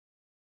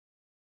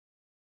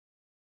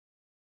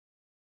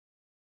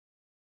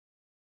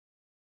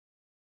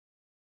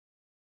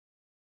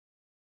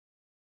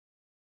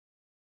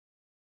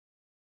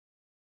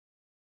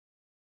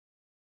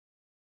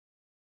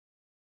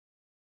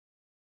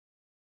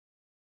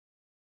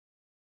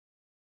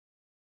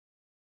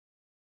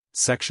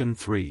Section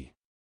 3.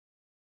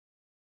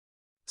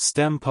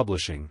 STEM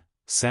Publishing,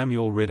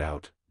 Samuel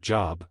Ridout,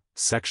 Job,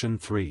 Section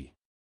 3.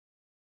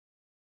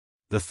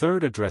 The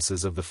third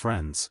addresses of the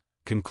friends,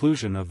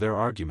 conclusion of their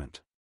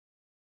argument.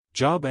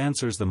 Job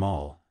answers them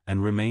all,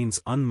 and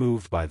remains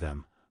unmoved by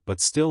them, but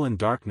still in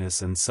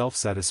darkness and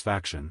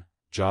self-satisfaction.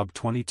 Job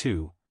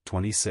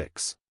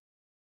 22:26.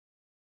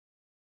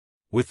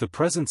 With the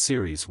present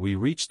series we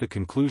reach the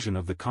conclusion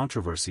of the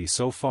controversy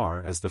so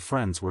far as the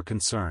friends were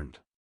concerned.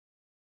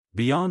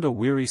 Beyond a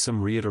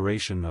wearisome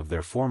reiteration of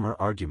their former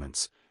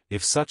arguments,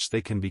 if such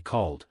they can be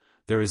called,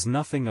 there is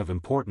nothing of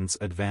importance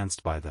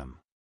advanced by them.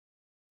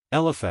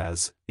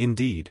 Eliphaz,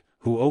 indeed,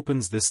 who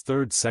opens this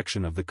third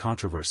section of the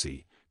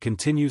controversy,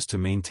 continues to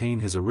maintain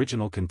his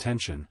original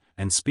contention,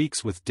 and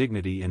speaks with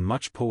dignity in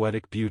much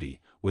poetic beauty,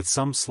 with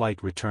some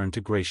slight return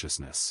to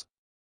graciousness.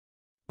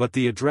 But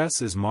the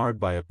address is marred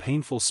by a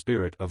painful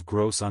spirit of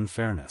gross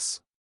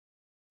unfairness.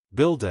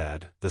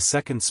 Bildad, the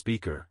second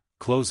speaker,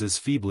 closes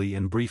feebly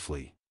and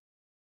briefly.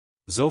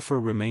 Zophar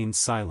remains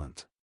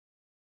silent.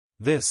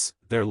 This,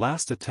 their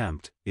last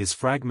attempt, is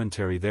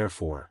fragmentary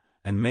therefore,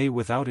 and may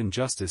without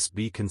injustice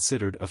be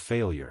considered a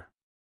failure.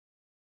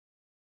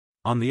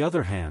 On the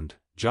other hand,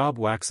 Job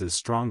waxes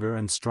stronger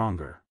and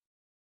stronger.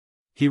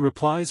 He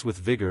replies with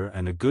vigor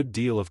and a good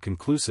deal of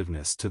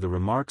conclusiveness to the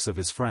remarks of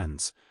his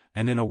friends,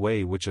 and in a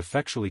way which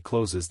effectually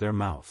closes their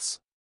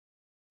mouths.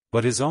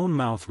 But his own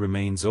mouth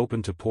remains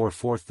open to pour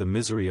forth the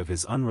misery of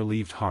his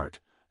unrelieved heart,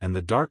 and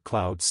the dark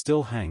cloud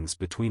still hangs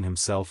between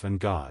himself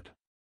and God.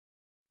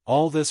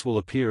 All this will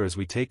appear as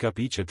we take up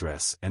each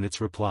address and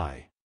its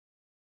reply.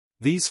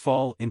 These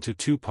fall into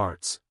two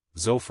parts,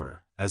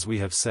 Zophar, as we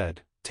have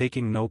said,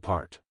 taking no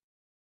part.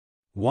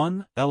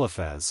 1.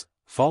 Eliphaz,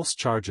 false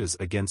charges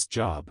against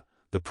Job,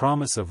 the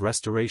promise of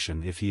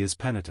restoration if he is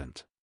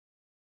penitent.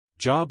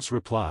 Job's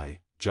reply,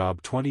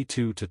 Job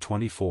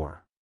 22-24.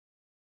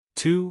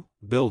 2.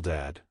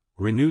 Bildad,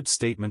 renewed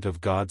statement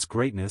of God's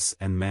greatness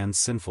and man's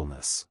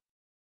sinfulness.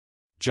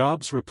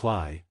 Job's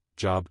reply,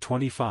 Job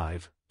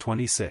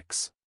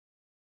 25-26.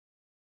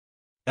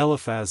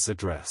 Eliphaz's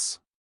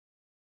address.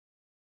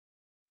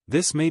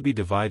 This may be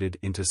divided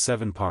into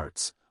 7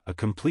 parts, a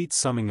complete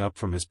summing up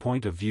from his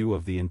point of view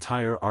of the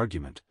entire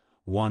argument.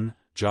 1.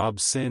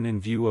 Job's sin in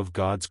view of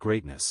God's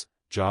greatness,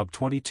 Job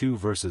 22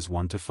 verses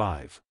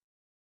 1-5.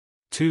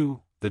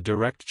 2. The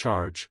direct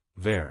charge,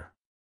 ver.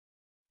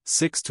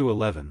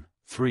 6-11,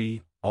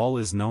 3. All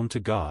is known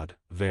to God,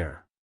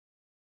 ver.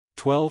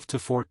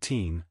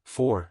 12-14,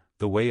 4.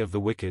 The way of the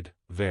wicked,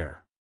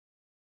 ver.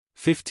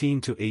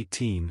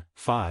 15-18,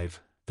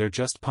 5. Their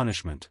just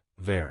punishment,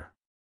 ver.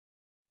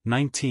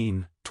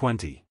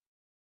 19-20.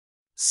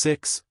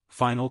 6.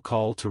 Final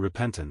call to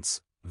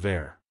repentance,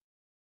 ver.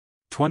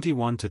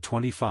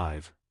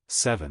 21-25,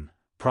 7.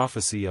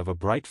 Prophecy of a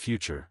bright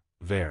future,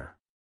 ver.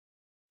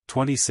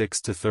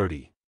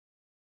 26-30.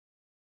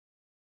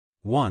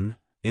 1.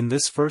 In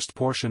this first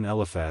portion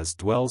Eliphaz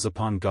dwells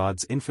upon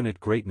God's infinite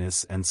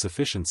greatness and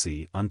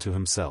sufficiency unto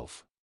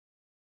himself.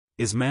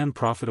 Is man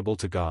profitable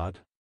to God?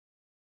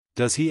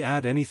 Does he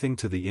add anything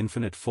to the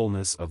infinite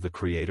fullness of the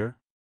Creator?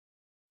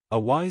 A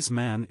wise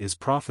man is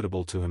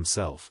profitable to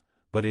himself,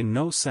 but in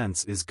no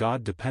sense is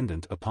God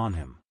dependent upon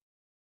him.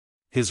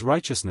 His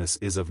righteousness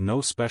is of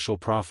no special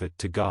profit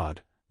to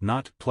God,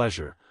 not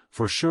pleasure,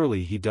 for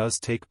surely he does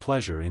take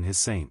pleasure in his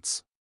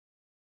saints.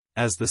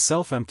 As the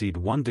self-emptied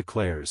one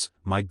declares,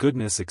 "My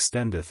goodness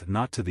extendeth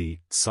not to thee,"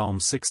 Psalm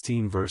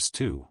 16 verse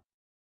 2.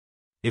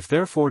 If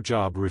therefore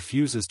Job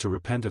refuses to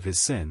repent of his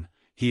sin,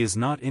 he is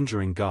not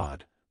injuring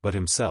God, but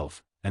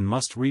himself, and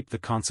must reap the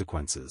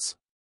consequences.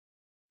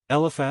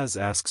 Eliphaz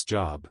asks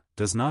Job,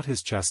 does not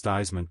his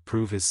chastisement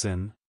prove his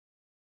sin?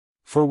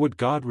 For would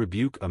God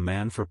rebuke a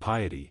man for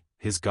piety,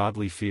 his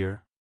godly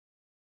fear?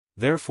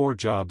 Therefore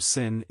Job's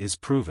sin is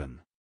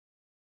proven.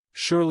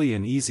 Surely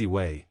an easy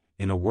way,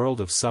 in a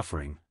world of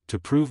suffering, to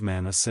prove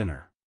man a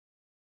sinner.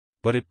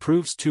 But it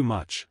proves too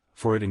much,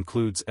 for it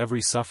includes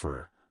every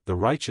sufferer, the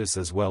righteous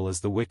as well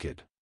as the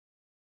wicked.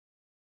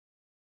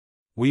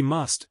 We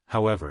must,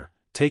 however,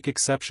 take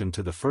exception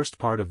to the first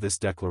part of this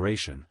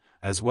declaration,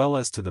 as well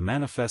as to the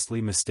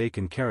manifestly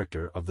mistaken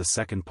character of the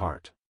second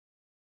part.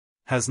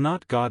 Has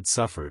not God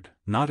suffered,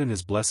 not in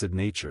his blessed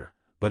nature,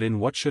 but in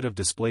what should have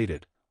displayed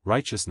it,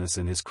 righteousness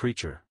in his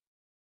creature?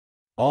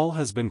 All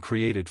has been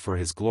created for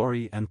his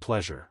glory and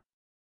pleasure.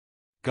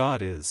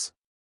 God is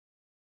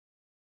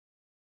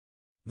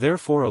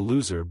therefore a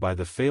loser by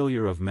the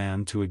failure of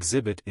man to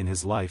exhibit in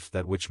his life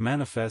that which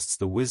manifests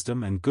the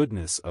wisdom and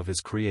goodness of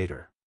his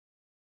Creator.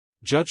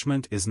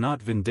 Judgment is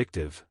not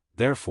vindictive,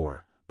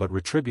 therefore, but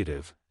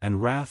retributive,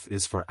 and wrath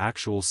is for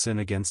actual sin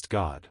against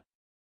God.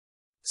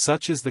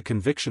 Such is the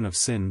conviction of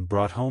sin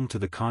brought home to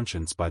the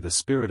conscience by the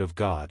Spirit of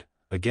God,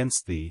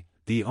 against thee,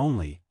 thee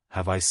only,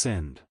 have I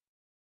sinned.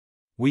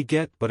 We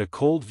get but a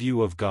cold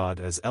view of God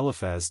as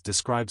Eliphaz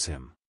describes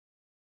him.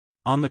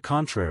 On the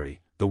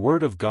contrary, the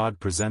Word of God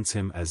presents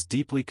him as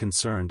deeply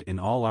concerned in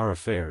all our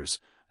affairs,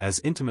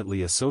 as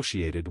intimately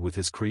associated with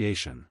his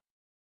creation.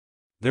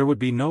 There would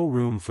be no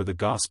room for the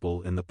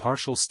gospel in the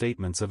partial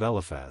statements of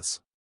Eliphaz.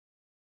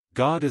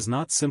 God is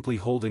not simply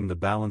holding the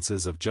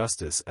balances of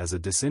justice as a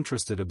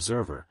disinterested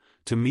observer,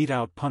 to mete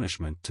out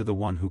punishment to the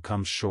one who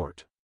comes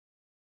short.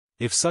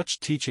 If such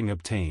teaching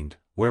obtained,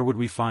 where would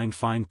we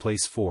find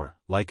place for,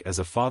 like as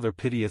a father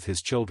pitieth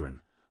his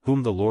children,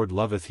 whom the Lord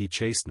loveth he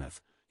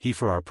chasteneth, he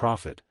for our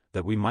profit,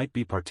 that we might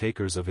be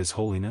partakers of his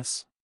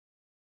holiness?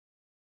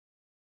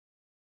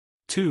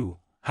 2.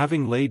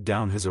 Having laid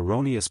down his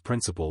erroneous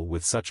principle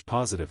with such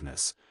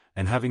positiveness,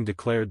 and having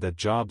declared that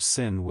Job's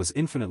sin was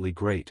infinitely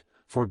great,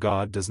 for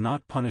God does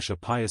not punish a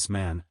pious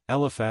man,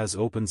 Eliphaz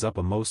opens up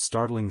a most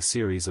startling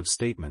series of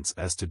statements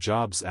as to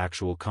Job's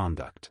actual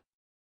conduct.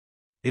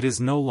 It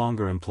is no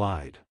longer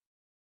implied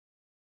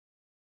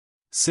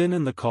sin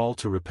in the call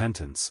to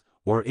repentance,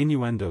 or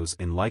innuendos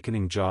in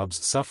likening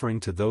Job's suffering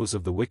to those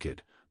of the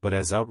wicked, but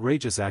as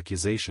outrageous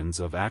accusations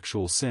of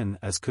actual sin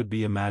as could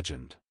be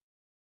imagined.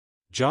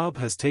 Job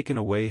has taken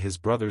away his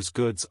brother's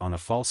goods on a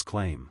false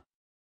claim.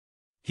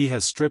 He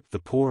has stripped the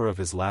poor of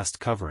his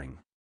last covering.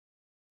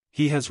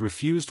 He has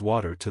refused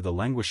water to the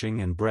languishing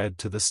and bread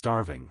to the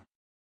starving.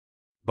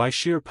 By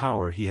sheer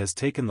power he has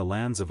taken the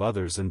lands of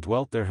others and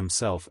dwelt there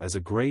himself as a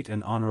great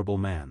and honorable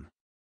man.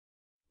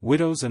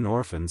 Widows and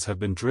orphans have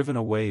been driven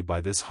away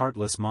by this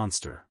heartless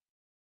monster.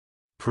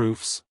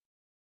 Proofs?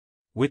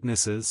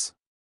 Witnesses?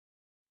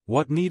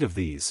 What need of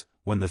these,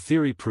 when the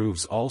theory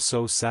proves all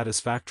so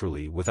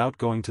satisfactorily without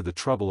going to the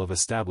trouble of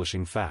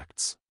establishing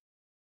facts?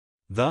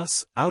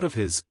 Thus, out of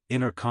his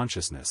inner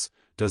consciousness,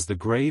 does the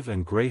grave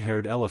and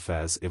gray-haired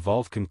Eliphaz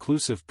evolve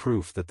conclusive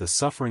proof that the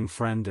suffering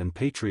friend and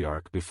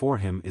patriarch before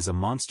him is a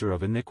monster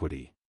of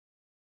iniquity.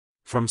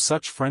 From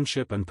such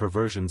friendship and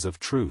perversions of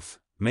truth,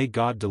 may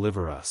God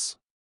deliver us.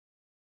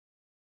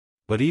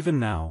 But even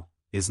now,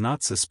 is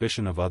not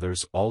suspicion of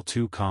others all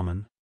too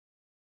common?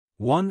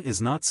 One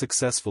is not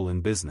successful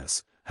in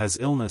business, has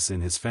illness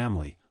in his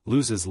family,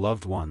 loses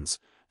loved ones,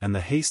 and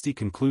the hasty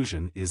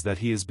conclusion is that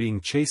he is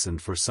being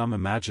chastened for some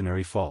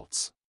imaginary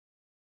faults.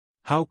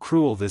 How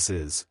cruel this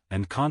is,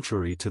 and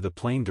contrary to the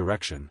plain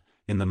direction,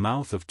 in the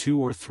mouth of 2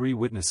 or 3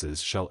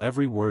 witnesses shall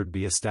every word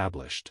be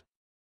established.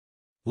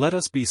 Let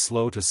us be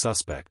slow to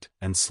suspect,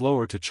 and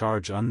slower to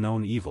charge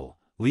unknown evil,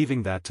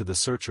 leaving that to the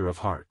searcher of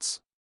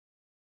hearts.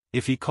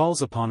 If he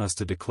calls upon us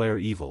to declare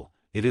evil,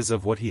 it is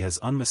of what he has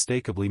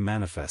unmistakably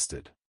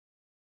manifested.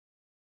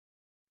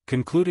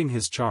 Concluding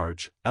his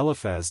charge,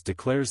 Eliphaz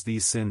declares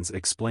these sins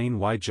explain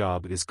why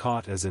Job is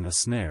caught as in a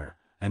snare,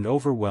 and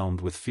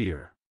overwhelmed with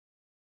fear.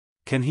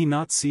 Can he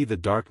not see the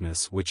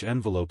darkness which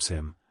envelopes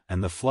him,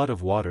 and the flood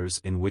of waters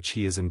in which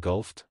he is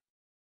engulfed?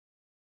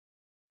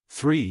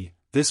 3.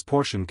 This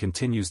portion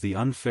continues the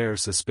unfair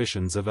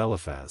suspicions of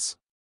Eliphaz.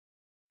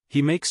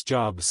 He makes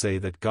Job say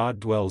that God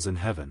dwells in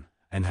heaven,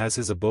 and has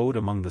his abode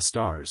among the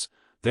stars,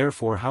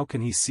 therefore how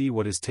can he see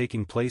what is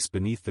taking place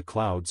beneath the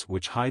clouds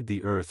which hide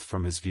the earth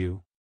from his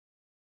view?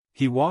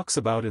 He walks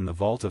about in the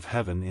vault of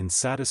heaven in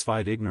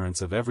satisfied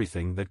ignorance of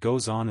everything that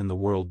goes on in the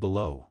world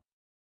below.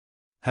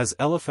 Has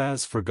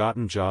Eliphaz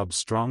forgotten Job's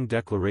strong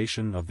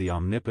declaration of the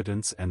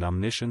omnipotence and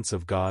omniscience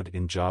of God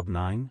in Job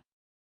 9?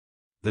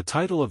 The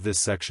title of this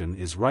section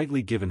is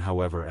rightly given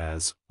however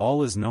as,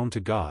 All is known to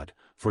God,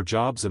 for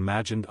Job's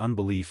imagined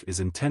unbelief is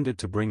intended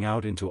to bring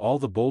out into all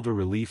the bolder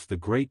relief the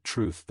great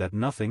truth that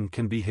nothing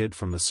can be hid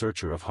from the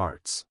searcher of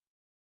hearts.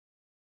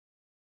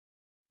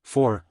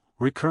 4.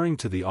 Recurring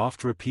to the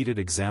oft-repeated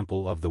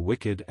example of the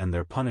wicked and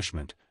their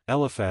punishment,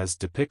 Eliphaz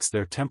depicts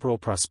their temporal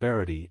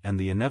prosperity and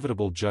the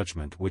inevitable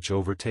judgment which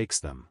overtakes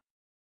them.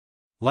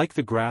 Like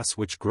the grass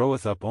which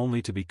groweth up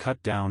only to be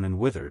cut down and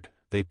withered,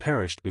 they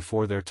perished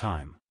before their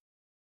time.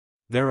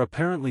 Their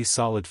apparently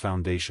solid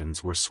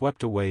foundations were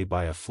swept away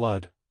by a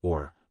flood,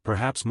 or,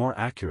 perhaps more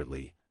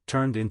accurately,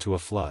 turned into a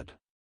flood.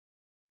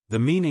 The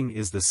meaning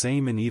is the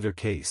same in either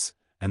case,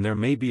 and there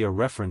may be a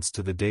reference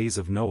to the days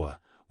of Noah,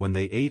 when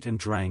they ate and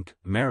drank,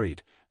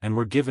 married, and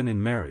were given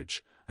in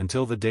marriage,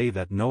 until the day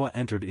that Noah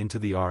entered into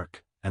the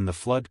ark, and the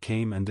flood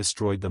came and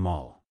destroyed them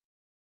all.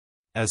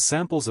 As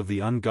samples of the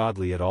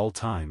ungodly at all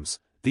times,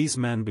 these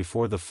men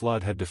before the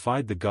flood had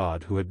defied the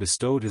God who had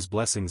bestowed his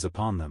blessings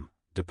upon them.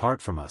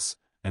 Depart from us,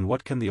 and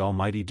what can the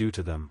Almighty do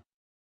to them?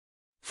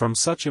 From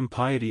such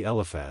impiety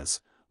Eliphaz,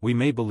 we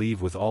may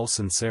believe with all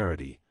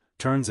sincerity,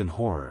 turns in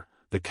horror,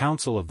 the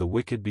counsel of the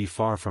wicked be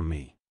far from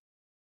me.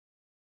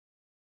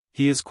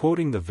 He is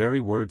quoting the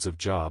very words of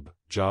Job,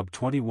 Job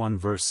 21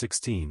 verse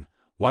 16,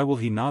 why will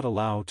he not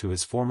allow to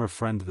his former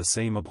friend the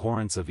same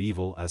abhorrence of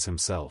evil as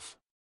himself?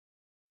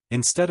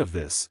 Instead of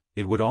this,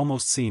 it would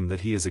almost seem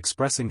that he is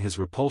expressing his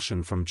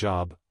repulsion from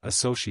Job,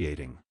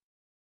 associating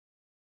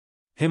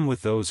him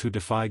with those who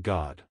defy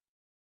God.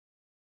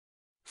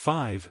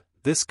 5.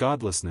 This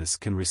godlessness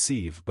can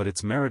receive but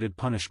its merited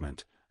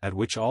punishment, at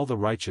which all the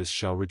righteous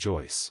shall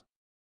rejoice.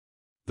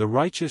 The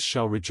righteous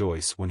shall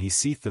rejoice when he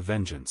seeth the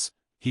vengeance,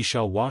 he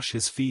shall wash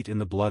his feet in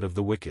the blood of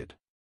the wicked.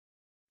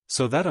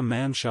 So that a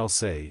man shall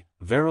say,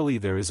 Verily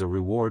there is a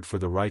reward for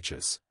the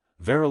righteous,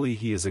 verily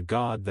he is a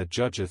God that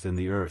judgeth in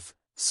the earth.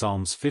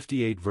 Psalms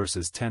 58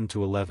 verses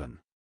 10-11.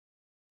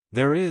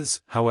 There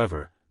is,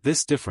 however,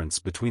 this difference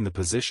between the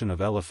position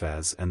of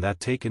Eliphaz and that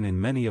taken in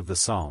many of the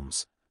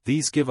Psalms.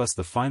 These give us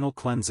the final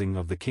cleansing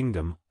of the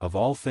kingdom, of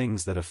all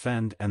things that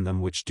offend and them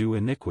which do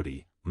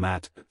iniquity,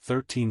 Matt.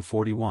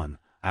 13:41,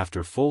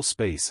 after full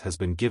space has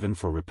been given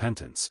for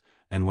repentance,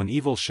 and when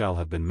evil shall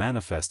have been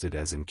manifested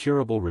as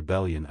incurable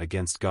rebellion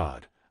against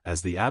God,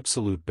 as the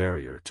absolute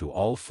barrier to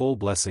all full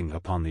blessing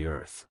upon the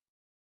earth.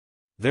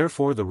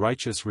 Therefore the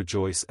righteous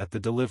rejoice at the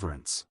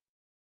deliverance,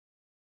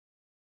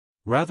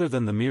 rather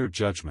than the mere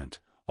judgment,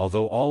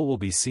 although all will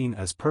be seen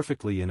as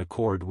perfectly in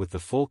accord with the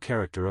full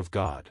character of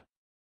God.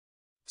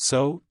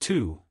 So,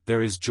 too,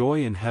 there is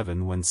joy in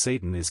heaven when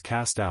Satan is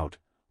cast out,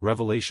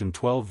 Revelation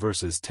 12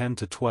 verses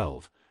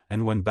 10-12,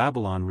 and when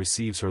Babylon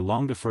receives her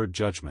long-deferred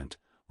judgment,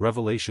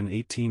 Revelation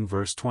 18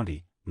 verse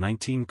 20,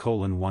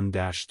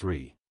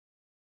 19:1-3.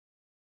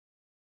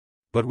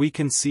 But we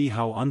can see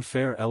how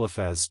unfair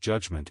Eliphaz's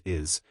judgment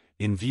is,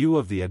 in view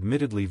of the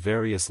admittedly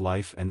various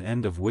life and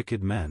end of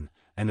wicked men,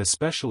 and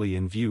especially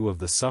in view of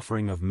the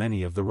suffering of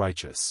many of the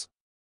righteous.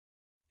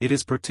 It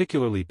is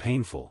particularly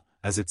painful,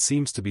 as it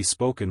seems to be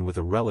spoken with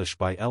a relish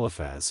by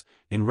Eliphaz,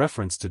 in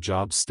reference to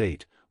Job's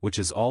state, which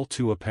is all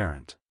too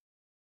apparent.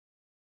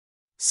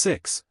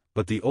 6.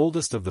 But the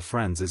oldest of the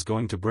friends is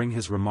going to bring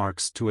his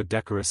remarks to a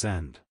decorous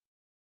end.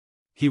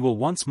 He will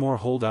once more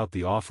hold out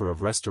the offer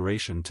of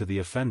restoration to the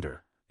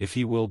offender, if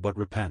he will but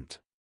repent.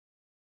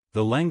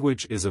 The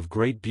language is of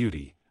great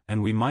beauty,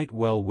 and we might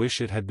well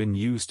wish it had been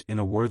used in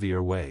a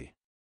worthier way.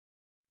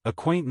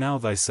 Acquaint now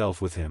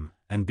thyself with him,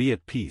 and be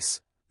at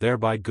peace,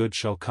 thereby good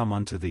shall come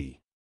unto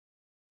thee.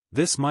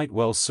 This might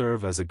well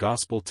serve as a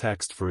gospel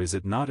text, for is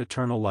it not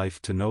eternal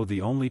life to know the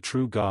only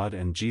true God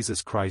and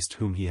Jesus Christ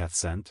whom he hath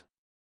sent?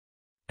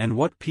 And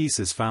what peace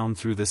is found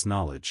through this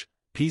knowledge,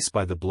 peace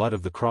by the blood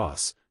of the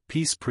cross,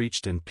 peace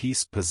preached and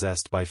peace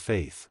possessed by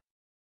faith?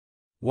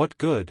 What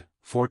good,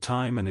 for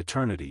time and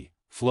eternity,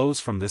 flows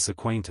from this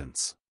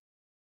acquaintance?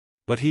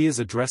 But he is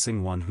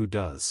addressing one who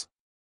does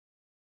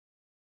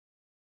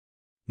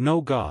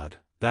know God,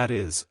 that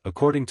is,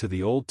 according to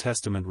the Old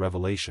Testament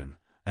revelation,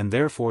 and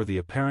therefore the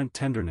apparent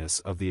tenderness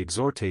of the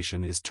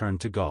exhortation is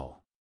turned to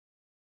gall.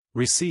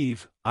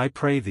 Receive, I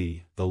pray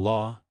thee, the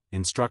law,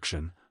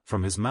 instruction,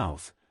 from his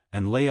mouth,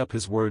 and lay up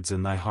his words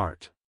in thy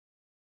heart.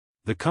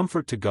 The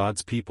comfort to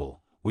God's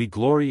people, we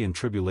glory in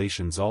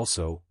tribulations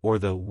also, or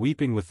the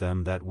weeping with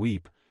them that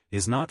weep,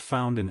 is not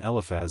found in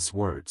Eliphaz's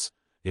words.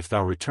 If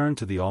thou return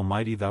to the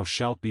Almighty thou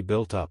shalt be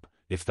built up,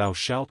 if thou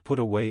shalt put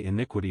away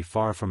iniquity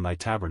far from thy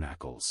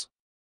tabernacles.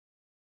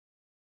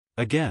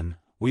 Again,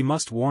 we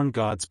must warn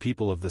God's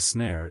people of the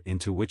snare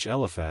into which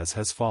Eliphaz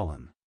has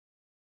fallen.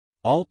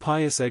 All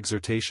pious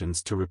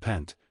exhortations to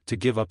repent, to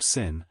give up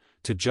sin,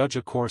 to judge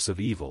a course of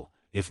evil,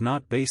 if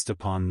not based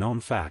upon known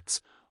facts,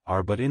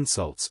 are but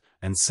insults,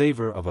 and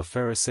savor of a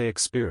Pharisaic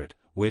spirit,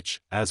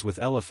 which, as with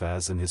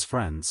Eliphaz and his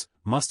friends,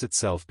 must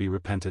itself be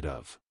repented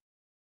of.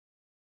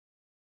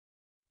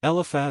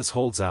 Eliphaz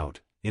holds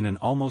out, in an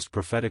almost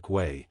prophetic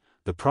way,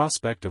 the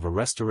prospect of a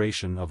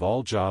restoration of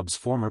all Job's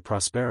former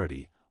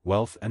prosperity,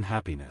 wealth and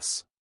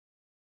happiness.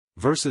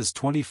 Verses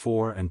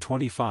 24 and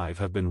 25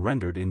 have been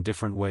rendered in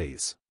different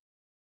ways.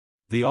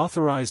 The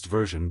Authorized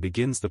Version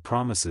begins the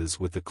promises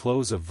with the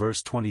close of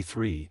verse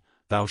 23,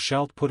 Thou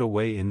shalt put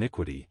away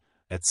iniquity,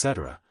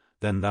 etc.,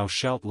 then thou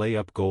shalt lay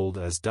up gold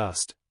as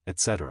dust,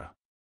 etc.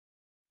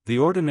 The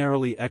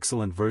ordinarily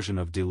excellent version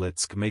of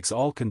Delitzsch makes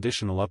all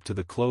conditional up to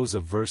the close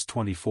of verse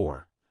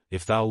 24,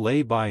 If thou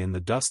lay by in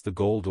the dust the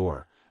gold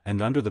ore, and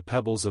under the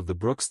pebbles of the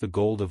brooks the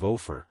gold of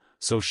Ophir,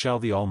 so shall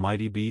the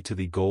Almighty be to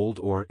thee gold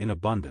ore in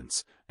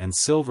abundance, and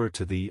silver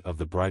to thee of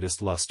the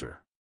brightest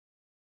luster.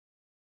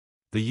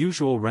 The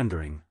usual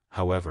rendering,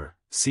 however,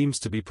 seems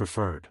to be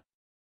preferred.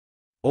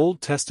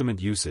 Old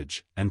Testament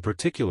usage, and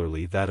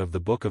particularly that of the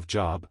Book of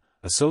Job,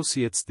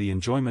 associates the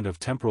enjoyment of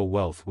temporal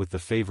wealth with the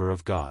favor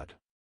of God.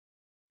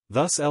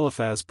 Thus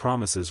Eliphaz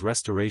promises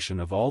restoration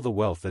of all the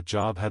wealth that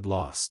Job had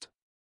lost.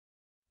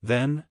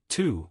 Then,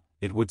 too,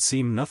 it would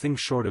seem nothing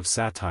short of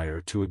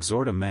satire to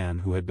exhort a man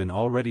who had been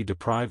already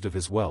deprived of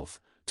his wealth,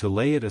 to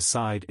lay it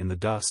aside in the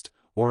dust,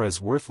 or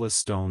as worthless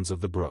stones of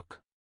the brook.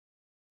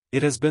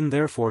 It has been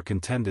therefore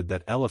contended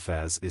that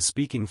Eliphaz is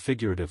speaking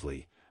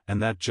figuratively,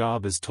 and that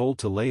Job is told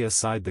to lay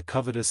aside the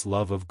covetous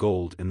love of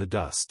gold in the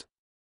dust.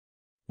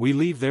 We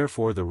leave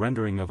therefore the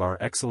rendering of our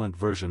excellent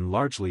version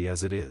largely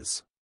as it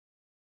is.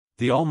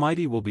 The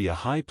Almighty will be a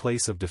high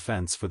place of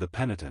defense for the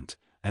penitent,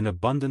 and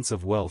abundance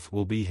of wealth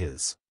will be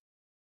his.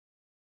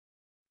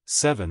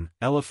 7.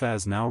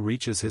 Eliphaz now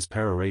reaches his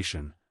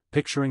peroration,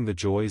 picturing the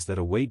joys that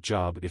await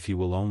Job if he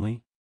will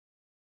only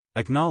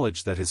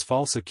acknowledge that his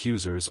false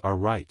accusers are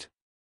right.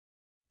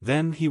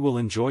 Then he will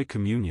enjoy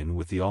communion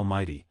with the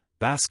Almighty,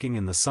 basking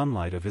in the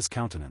sunlight of his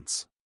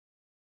countenance.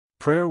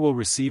 Prayer will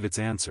receive its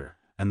answer,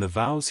 and the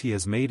vows he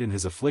has made in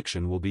his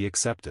affliction will be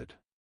accepted.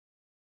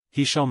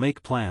 He shall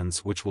make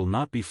plans which will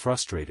not be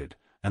frustrated,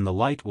 and the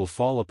light will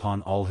fall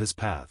upon all his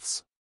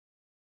paths.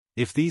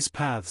 If these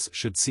paths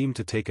should seem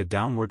to take a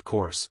downward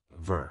course,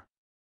 ver.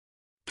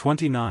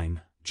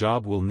 29,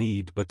 Job will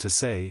need but to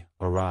say,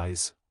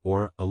 Arise,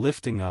 or a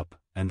lifting up,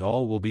 and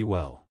all will be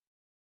well.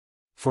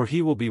 For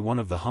he will be one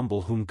of the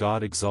humble whom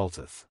God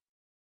exalteth.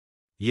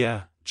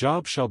 Yea,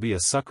 Job shall be a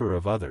succor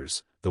of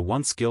others, the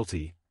once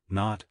guilty,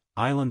 not,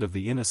 island of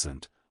the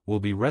innocent, will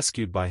be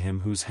rescued by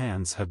him whose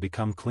hands have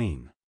become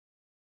clean.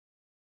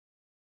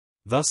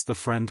 Thus the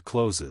friend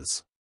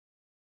closes.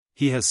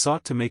 He has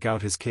sought to make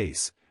out his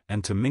case,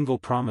 and to mingle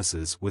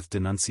promises with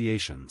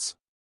denunciations.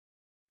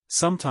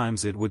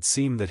 Sometimes it would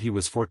seem that he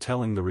was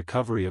foretelling the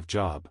recovery of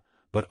Job,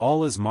 but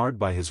all is marred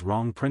by his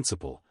wrong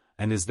principle,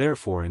 and is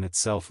therefore in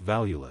itself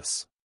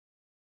valueless.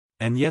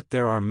 And yet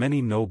there are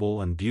many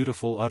noble and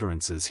beautiful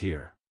utterances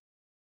here.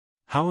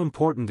 How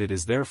important it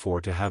is therefore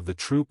to have the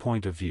true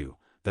point of view,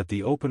 that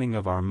the opening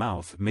of our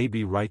mouth may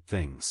be right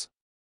things.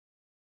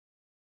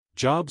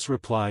 Job's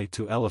reply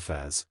to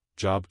Eliphaz,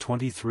 Job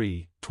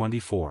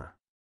 23:24.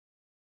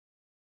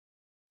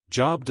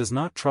 Job does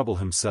not trouble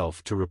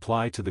himself to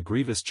reply to the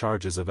grievous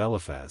charges of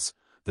Eliphaz.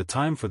 The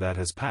time for that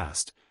has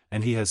passed,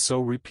 and he has so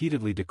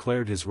repeatedly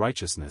declared his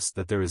righteousness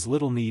that there is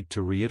little need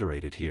to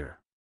reiterate it here.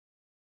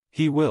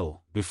 He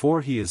will,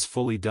 before he is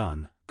fully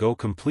done, go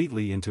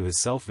completely into his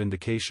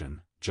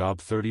self-vindication, Job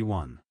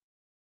 31.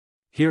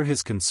 Here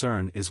his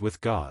concern is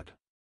with God.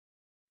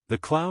 The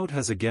cloud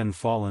has again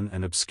fallen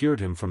and obscured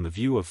him from the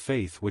view of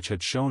faith which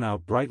had shone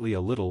out brightly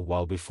a little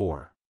while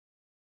before.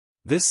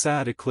 This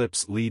sad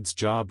eclipse leads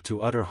Job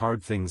to utter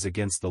hard things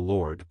against the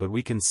Lord, but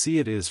we can see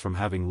it is from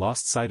having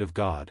lost sight of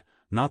God,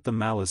 not the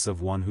malice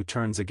of one who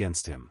turns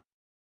against him.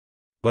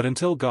 But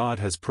until God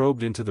has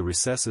probed into the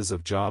recesses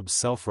of Job's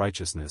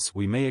self-righteousness,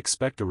 we may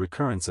expect a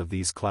recurrence of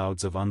these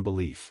clouds of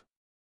unbelief.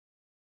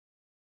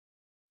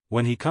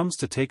 When he comes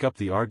to take up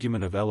the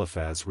argument of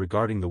Eliphaz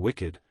regarding the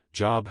wicked,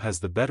 Job has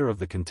the better of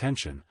the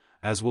contention,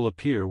 as will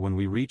appear when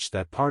we reach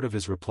that part of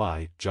his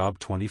reply, Job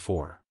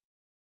 24.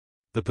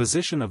 The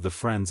position of the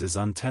friends is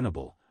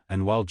untenable,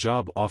 and while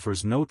Job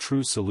offers no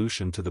true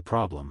solution to the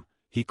problem,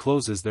 he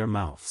closes their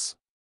mouths.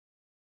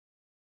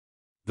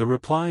 The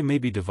reply may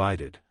be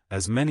divided,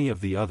 as many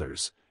of the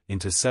others,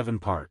 into 7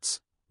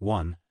 parts.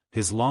 1.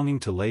 His longing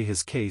to lay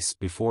his case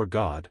before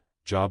God,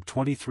 Job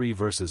 23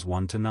 verses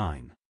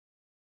 1-9.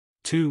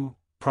 2.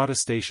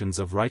 Protestations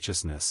of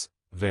righteousness,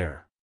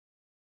 ver.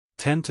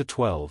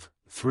 10-12.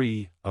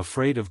 3.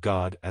 Afraid of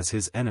God as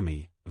his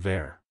enemy,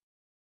 ver.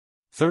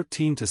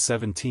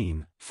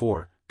 13-17.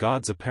 4.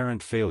 God's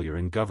apparent failure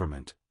in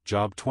government,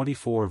 Job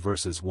 24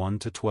 verses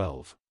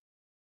 1-12.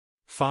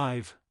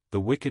 5. The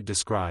wicked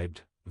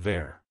described,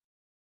 ver.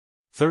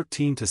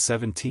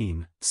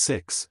 13-17.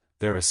 6.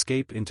 Their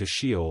escape into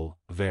Sheol,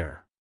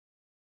 ver.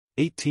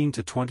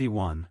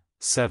 18-21.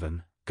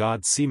 7.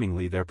 God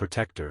seemingly their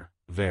protector,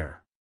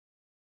 ver.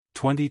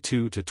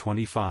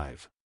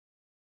 22-25.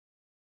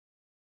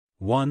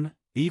 1.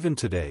 Even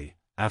today,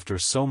 after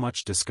so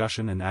much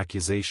discussion and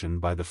accusation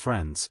by the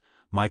friends,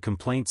 my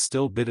complaint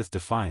still biddeth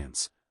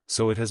defiance,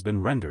 so it has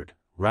been rendered,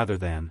 rather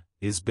than,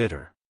 is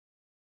bitter.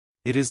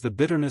 It is the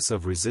bitterness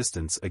of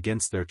resistance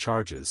against their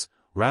charges,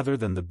 rather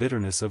than the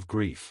bitterness of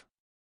grief.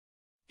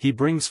 He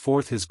brings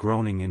forth his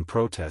groaning in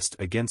protest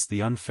against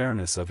the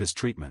unfairness of his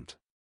treatment.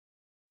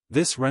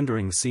 This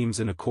rendering seems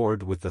in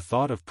accord with the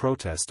thought of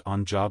protest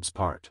on Job's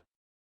part.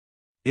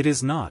 It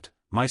is not,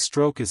 my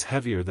stroke is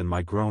heavier than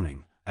my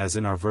groaning, as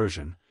in our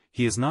version.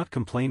 He is not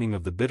complaining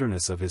of the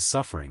bitterness of his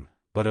suffering,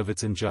 but of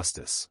its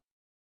injustice.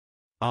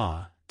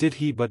 Ah, did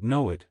he but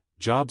know it,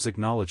 Job's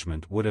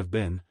acknowledgment would have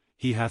been,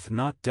 He hath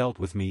not dealt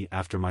with me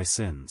after my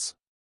sins.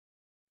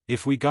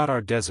 If we got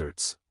our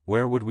deserts,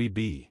 where would we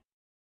be?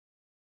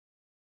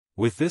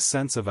 With this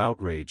sense of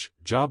outrage,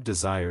 Job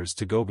desires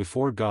to go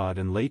before God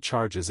and lay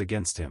charges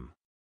against him.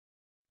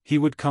 He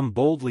would come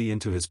boldly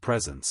into his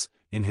presence,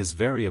 in his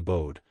very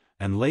abode,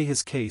 and lay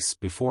his case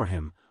before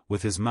him,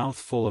 with his mouth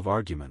full of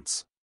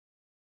arguments.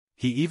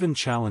 He even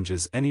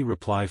challenges any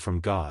reply from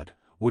God,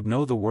 would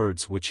know the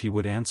words which he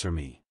would answer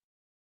me.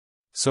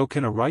 So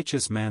can a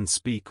righteous man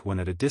speak when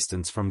at a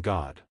distance from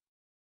God?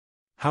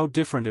 How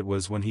different it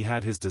was when he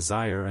had his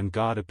desire and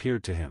God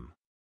appeared to him.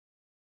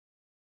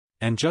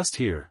 And just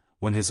here,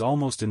 when his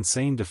almost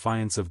insane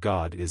defiance of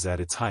God is at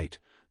its height,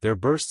 there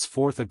bursts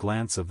forth a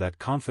glance of that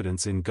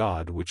confidence in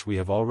God which we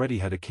have already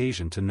had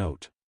occasion to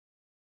note.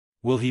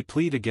 Will he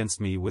plead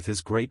against me with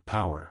his great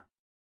power?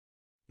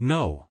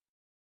 No.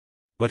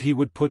 But he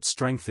would put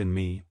strength in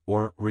me,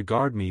 or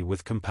regard me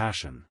with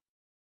compassion.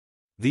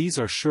 These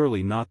are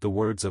surely not the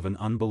words of an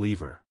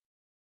unbeliever.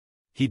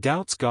 He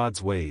doubts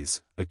God's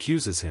ways,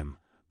 accuses him,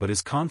 but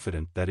is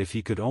confident that if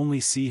he could only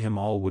see him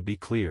all would be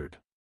cleared.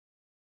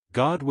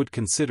 God would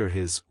consider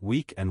his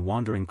weak and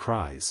wandering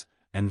cries,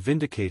 and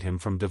vindicate him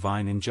from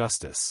divine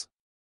injustice.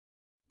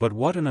 But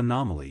what an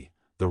anomaly,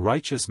 the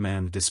righteous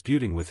man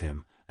disputing with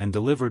him, and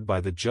delivered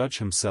by the judge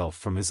himself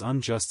from his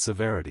unjust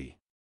severity.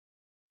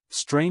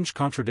 Strange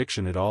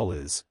contradiction it all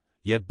is,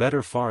 yet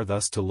better far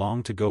thus to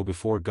long to go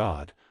before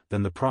God,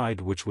 than the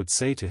pride which would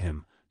say to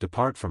him,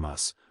 Depart from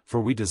us, for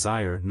we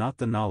desire not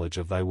the knowledge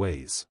of thy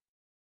ways.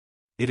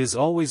 It is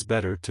always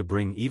better to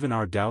bring even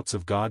our doubts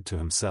of God to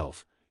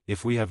himself,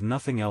 if we have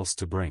nothing else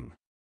to bring.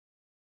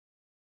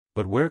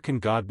 but where can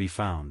God be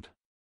found?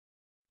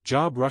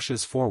 Job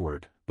rushes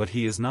forward, but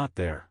he is not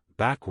there,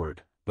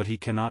 backward, but he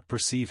cannot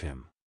perceive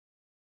him.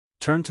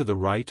 Turn to the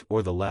right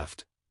or the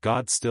left,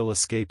 God still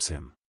escapes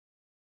him.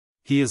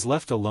 He is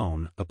left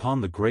alone,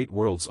 upon the great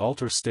world's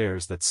altar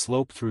stairs that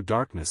slope through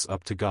darkness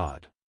up to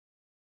God.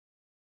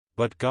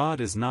 But God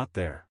is not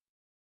there.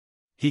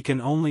 He can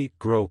only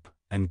grope,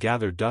 and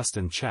gather dust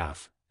and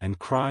chaff, and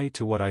cry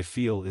to what I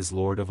feel is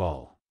Lord of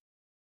all.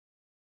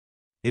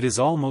 It is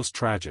almost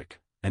tragic,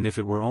 and if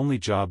it were only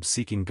Job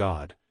seeking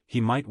God,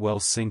 he might well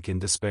sink in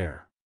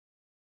despair.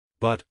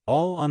 But,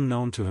 all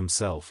unknown to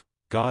himself,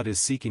 God is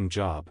seeking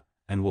Job,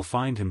 and will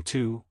find him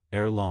too,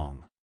 ere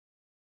long.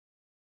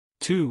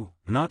 2.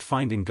 Not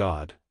finding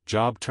God,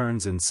 Job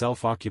turns in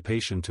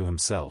self-occupation to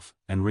himself,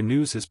 and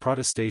renews his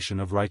protestation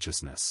of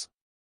righteousness.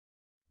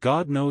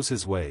 God knows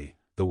his way,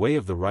 the way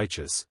of the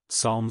righteous,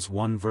 Psalms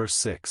 1 verse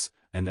 6,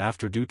 and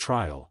after due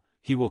trial,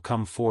 he will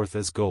come forth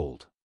as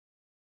gold.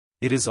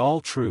 It is all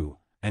true,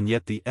 and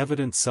yet the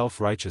evident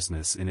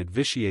self-righteousness in it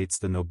vitiates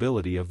the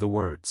nobility of the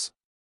words.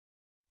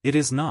 It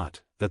is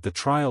not, that the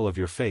trial of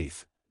your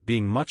faith,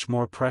 being much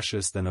more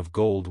precious than of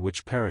gold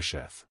which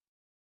perisheth.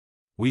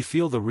 We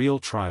feel the real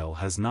trial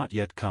has not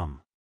yet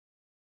come.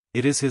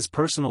 It is his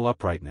personal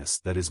uprightness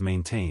that is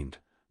maintained,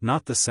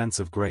 not the sense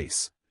of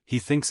grace. He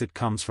thinks it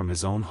comes from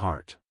his own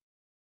heart.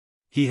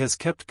 He has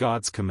kept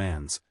God's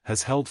commands,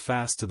 has held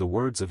fast to the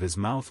words of his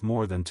mouth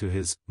more than to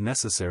his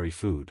necessary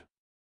food.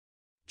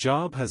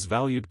 Job has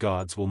valued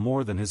God's will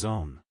more than his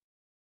own.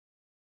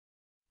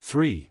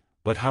 3.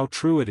 But how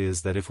true it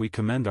is that if we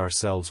commend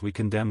ourselves we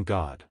condemn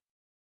God.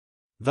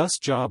 Thus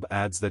Job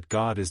adds that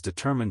God is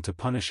determined to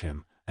punish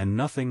him, and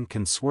nothing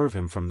can swerve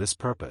him from this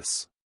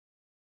purpose.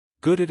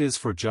 Good it is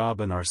for Job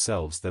and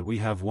ourselves that we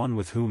have one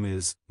with whom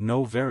is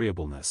no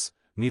variableness,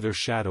 neither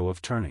shadow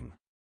of turning.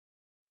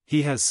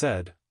 He has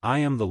said, I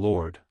am the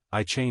Lord,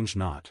 I change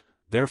not,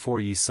 therefore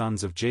ye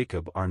sons of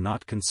Jacob are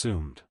not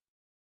consumed.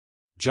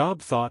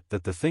 Job thought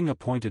that the thing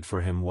appointed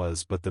for him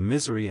was but the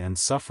misery and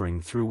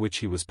suffering through which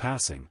he was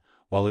passing,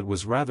 while it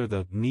was rather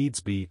the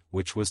needs be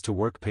which was to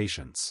work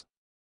patience.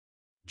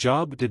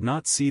 Job did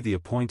not see the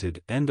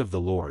appointed end of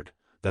the Lord,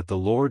 that the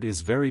Lord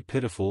is very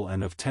pitiful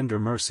and of tender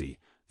mercy,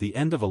 the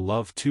end of a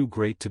love too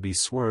great to be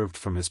swerved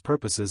from his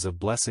purposes of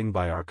blessing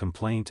by our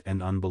complaint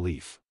and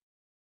unbelief.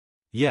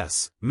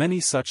 Yes, many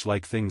such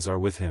like things are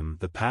with him.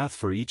 The path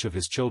for each of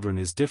his children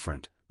is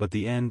different, but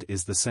the end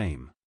is the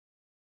same.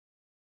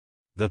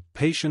 The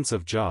patience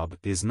of Job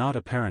is not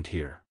apparent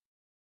here.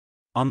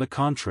 On the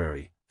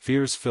contrary,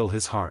 fears fill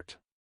his heart.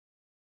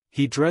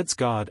 He dreads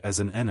God as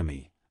an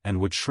enemy, and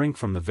would shrink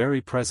from the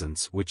very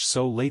presence which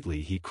so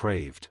lately he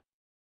craved.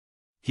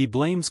 He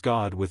blames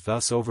God with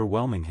thus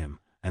overwhelming him,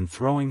 and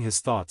throwing his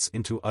thoughts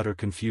into utter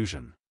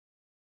confusion.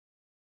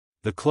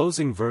 The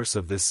closing verse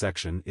of this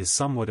section is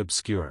somewhat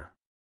obscure.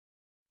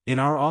 In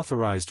our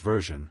authorized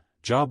version,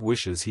 Job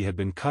wishes he had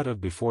been cut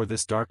off before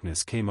this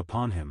darkness came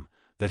upon him,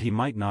 that he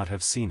might not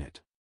have seen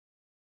it.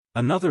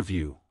 Another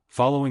view,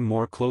 following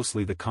more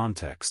closely the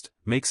context,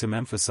 makes him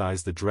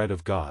emphasize the dread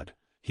of God.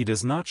 He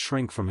does not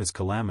shrink from his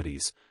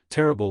calamities,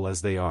 terrible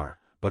as they are,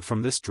 but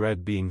from this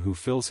dread being who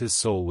fills his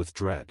soul with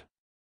dread.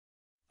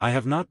 I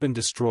have not been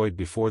destroyed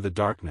before the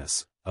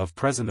darkness of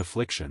present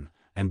affliction,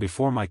 and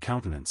before my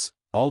countenance,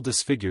 all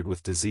disfigured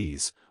with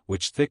disease,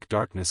 which thick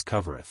darkness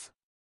covereth.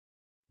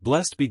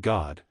 Blessed be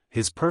God,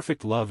 his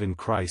perfect love in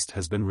Christ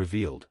has been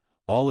revealed,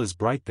 all is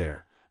bright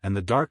there, and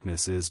the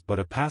darkness is but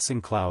a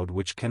passing cloud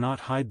which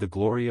cannot hide the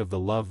glory of the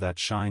love that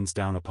shines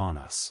down upon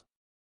us.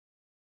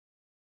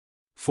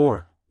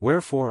 4.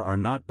 Wherefore are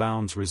not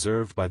bounds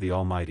reserved by the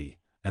Almighty,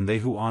 and they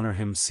who honor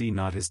him see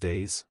not his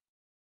days?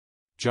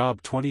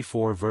 Job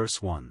 24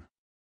 verse 1.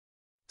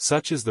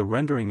 Such is the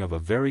rendering of a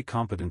very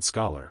competent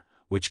scholar,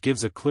 which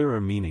gives a clearer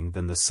meaning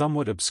than the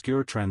somewhat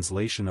obscure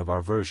translation of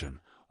our version,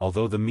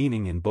 although the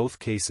meaning in both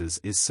cases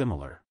is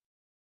similar.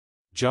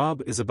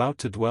 Job is about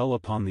to dwell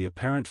upon the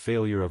apparent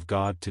failure of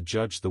God to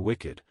judge the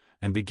wicked,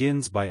 and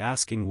begins by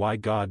asking why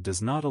God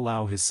does not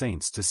allow his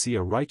saints to see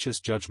a righteous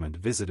judgment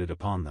visited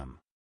upon them.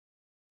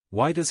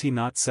 Why does he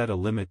not set a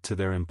limit to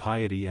their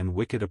impiety and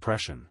wicked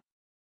oppression?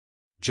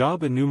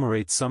 Job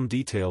enumerates some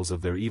details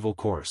of their evil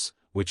course,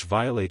 which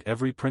violate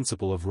every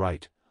principle of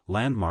right.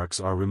 Landmarks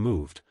are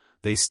removed,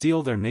 they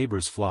steal their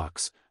neighbors'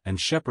 flocks,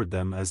 and shepherd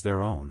them as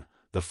their own.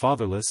 The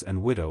fatherless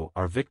and widow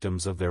are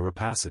victims of their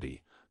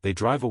rapacity, they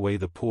drive away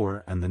the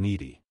poor and the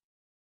needy.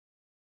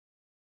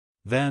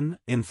 Then,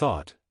 in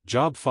thought,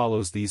 Job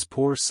follows these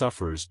poor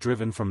sufferers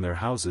driven from their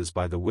houses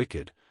by the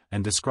wicked,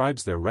 and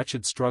describes their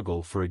wretched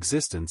struggle for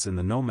existence in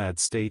the nomad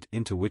state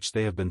into which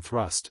they have been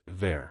thrust.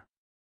 Ver.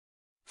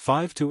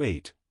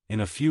 5-8, in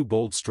a few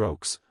bold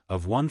strokes,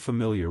 of one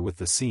familiar with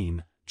the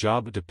scene,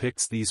 Job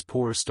depicts these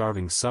poor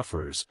starving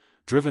sufferers,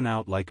 driven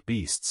out like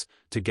beasts,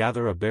 to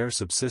gather a bare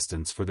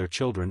subsistence for their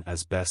children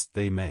as best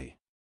they may.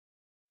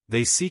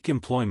 They seek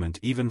employment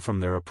even from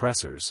their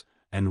oppressors,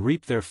 and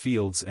reap their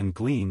fields and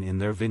glean in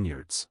their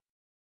vineyards.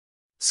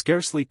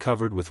 Scarcely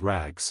covered with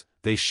rags,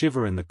 they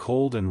shiver in the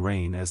cold and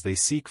rain as they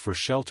seek for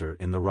shelter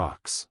in the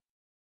rocks.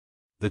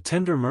 The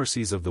tender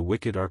mercies of the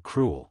wicked are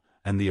cruel,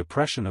 and the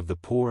oppression of the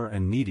poor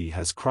and needy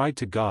has cried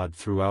to God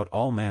throughout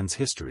all man's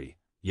history,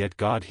 yet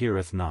God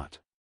heareth not.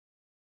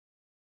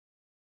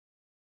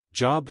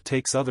 Job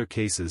takes other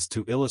cases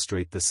to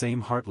illustrate the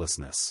same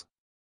heartlessness.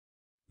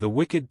 The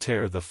wicked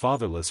tear the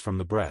fatherless from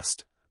the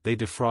breast, they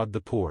defraud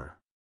the poor.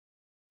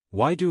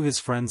 Why do his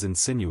friends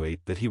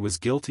insinuate that he was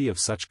guilty of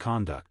such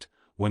conduct,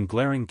 when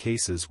glaring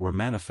cases were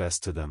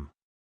manifest to them?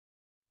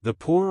 The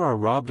poor are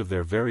robbed of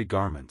their very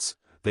garments,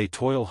 they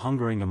toil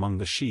hungering among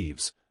the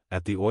sheaves,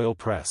 at the oil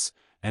press,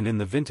 and in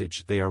the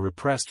vintage they are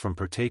repressed from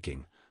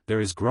partaking. There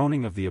is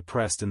groaning of the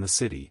oppressed in the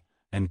city,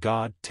 and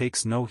God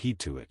takes no heed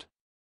to it.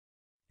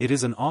 It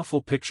is an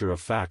awful picture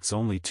of facts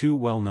only too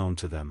well known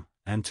to them,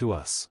 and to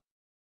us.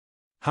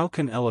 How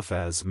can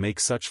Eliphaz make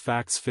such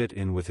facts fit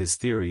in with his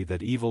theory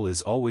that evil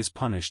is always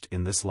punished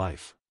in this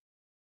life?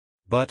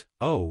 But,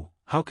 oh,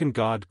 how can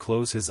God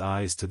close his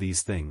eyes to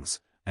these things,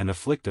 and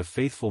afflict a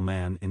faithful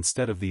man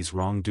instead of these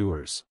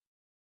wrongdoers?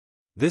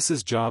 This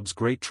is Job's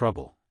great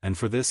trouble, and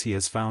for this he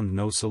has found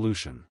no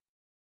solution.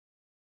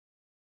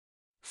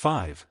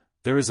 5.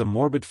 There is a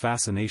morbid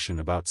fascination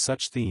about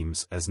such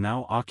themes as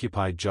now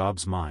occupied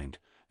Job's mind,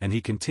 and he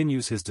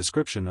continues his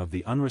description of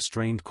the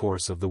unrestrained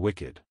course of the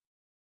wicked.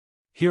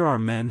 Here are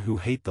men who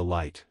hate the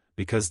light,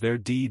 because their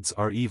deeds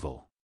are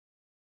evil.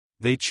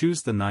 They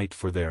choose the night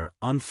for their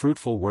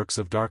unfruitful works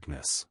of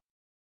darkness.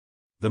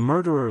 The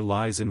murderer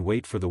lies in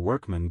wait for the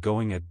workman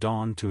going at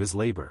dawn to his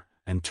labor,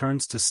 and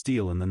turns to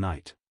steal in the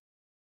night.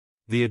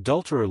 The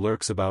adulterer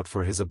lurks about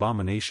for his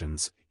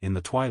abominations, in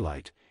the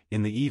twilight,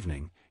 in the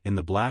evening, in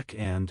the black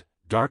and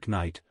dark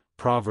night,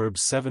 Proverbs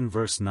 7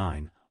 verse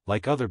 9,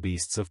 like other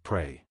beasts of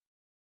prey.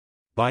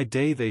 By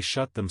day they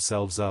shut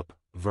themselves up,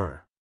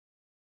 ver.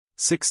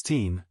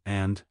 16,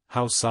 and,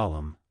 how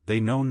solemn, they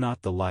know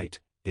not the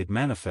light, it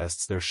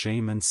manifests their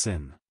shame and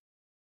sin.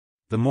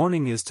 The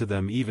morning is to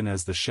them even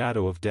as the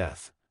shadow of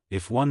death,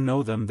 if one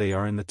know them they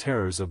are in the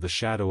terrors of the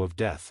shadow of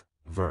death,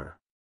 ver.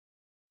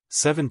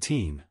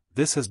 17,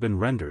 this has been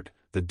rendered,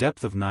 the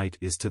depth of night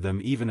is to them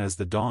even as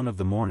the dawn of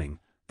the morning,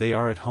 they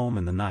are at home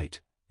in the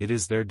night, it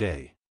is their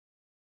day.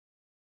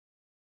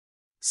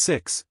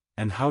 6,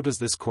 and how does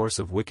this course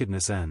of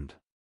wickedness end?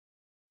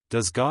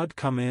 Does God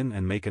come in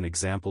and make an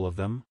example of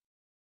them?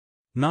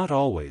 Not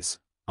always,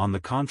 on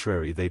the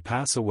contrary they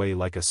pass away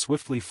like a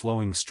swiftly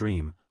flowing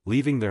stream,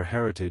 leaving their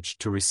heritage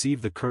to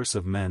receive the curse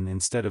of men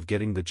instead of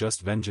getting the just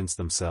vengeance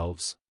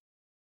themselves.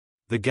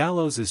 The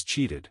gallows is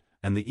cheated,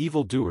 and the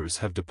evildoers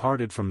have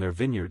departed from their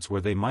vineyards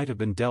where they might have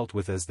been dealt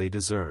with as they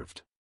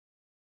deserved.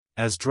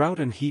 As drought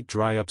and heat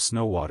dry up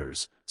snow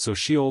waters, so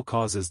Sheol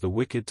causes the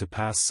wicked to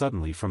pass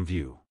suddenly from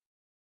view.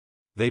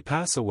 They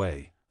pass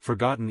away,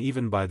 forgotten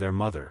even by their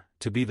mother,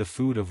 to be the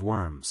food of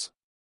worms.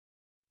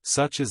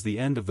 Such is the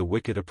end of the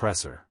wicked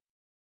oppressor.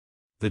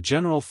 The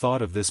general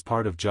thought of this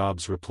part of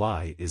Job's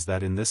reply is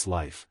that in this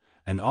life,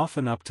 and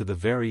often up to the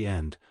very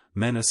end,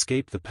 men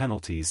escape the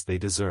penalties they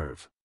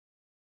deserve.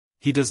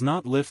 He does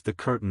not lift the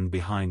curtain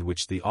behind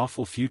which the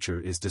awful future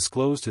is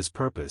disclosed. His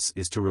purpose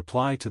is to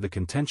reply to the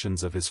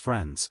contentions of his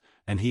friends,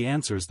 and he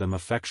answers them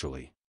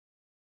effectually.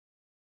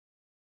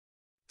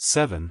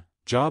 7.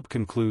 Job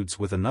concludes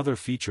with another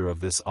feature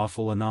of this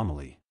awful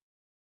anomaly.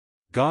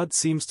 God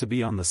seems to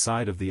be on the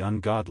side of the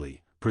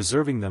ungodly,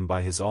 preserving them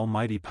by his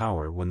almighty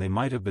power when they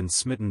might have been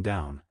smitten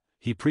down.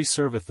 He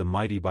preserveth the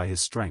mighty by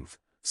his strength,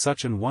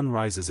 such an one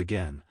rises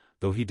again,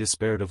 though he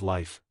despaired of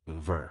life.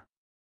 Ver.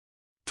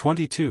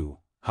 22.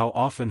 How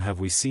often have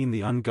we seen the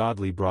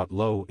ungodly brought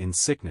low in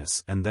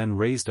sickness and then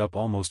raised up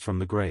almost from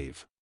the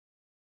grave?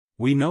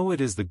 We know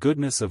it is the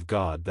goodness of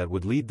God that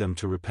would lead them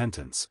to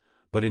repentance,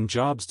 but in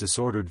Job's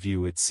disordered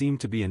view it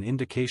seemed to be an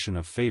indication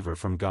of favor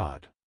from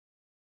God.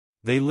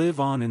 They live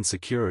on in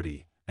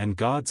security, and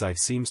God's eye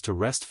seems to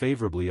rest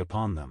favorably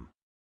upon them.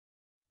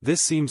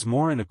 This seems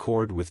more in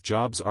accord with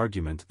Job's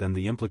argument than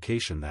the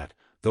implication that,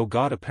 though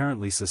God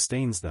apparently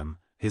sustains them,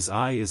 his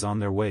eye is on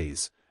their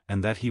ways,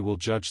 and that he will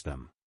judge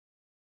them.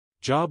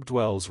 Job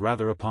dwells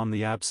rather upon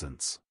the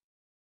absence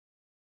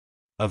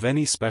of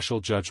any special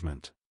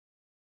judgment.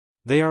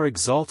 They are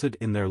exalted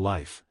in their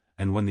life,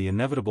 and when the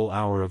inevitable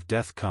hour of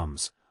death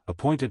comes,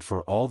 appointed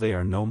for all they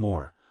are no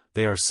more,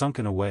 they are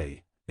sunken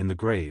away, in the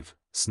grave,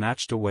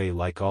 snatched away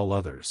like all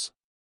others.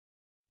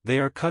 They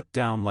are cut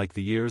down like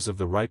the ears of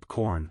the ripe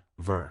corn.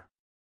 Ver.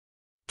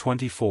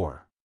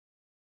 24.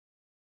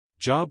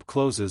 Job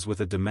closes with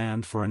a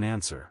demand for an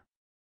answer.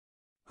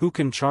 Who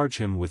can charge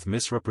him with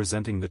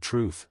misrepresenting the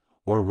truth,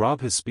 or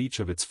rob his speech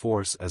of its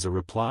force as a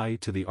reply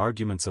to the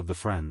arguments of the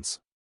friends?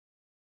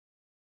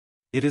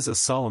 It is a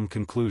solemn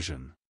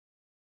conclusion.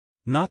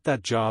 Not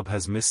that Job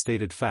has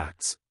misstated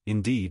facts,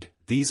 indeed,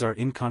 these are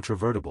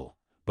incontrovertible,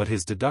 but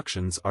his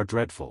deductions are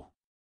dreadful.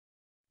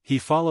 He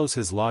follows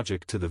his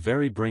logic to the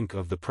very brink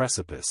of the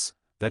precipice,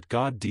 that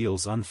God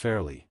deals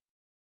unfairly.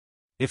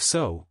 If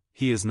so,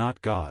 he is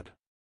not God.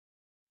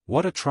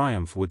 What a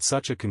triumph would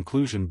such a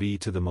conclusion be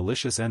to the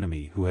malicious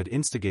enemy who had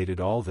instigated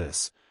all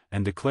this,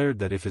 and declared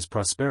that if his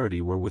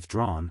prosperity were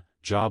withdrawn,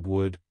 Job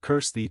would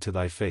curse thee to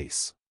thy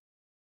face.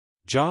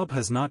 Job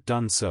has not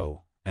done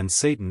so, and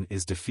Satan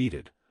is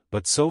defeated,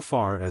 but so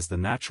far as the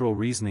natural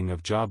reasoning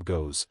of Job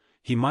goes,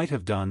 he might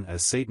have done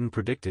as Satan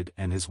predicted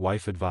and his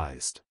wife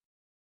advised.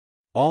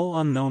 All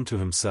unknown to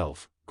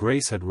himself,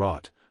 grace had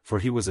wrought, for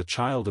he was a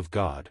child of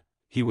God.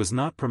 He was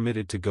not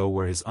permitted to go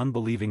where his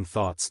unbelieving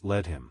thoughts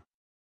led him.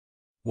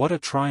 What a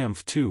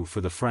triumph too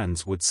for the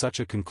friends would such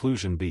a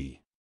conclusion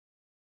be.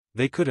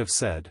 They could have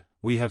said,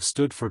 "We have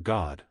stood for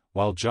God,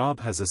 while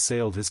Job has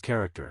assailed his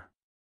character."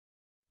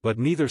 But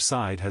neither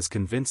side has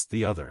convinced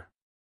the other.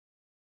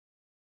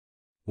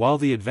 While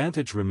the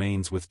advantage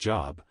remains with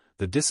Job,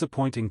 the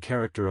disappointing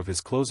character of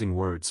his closing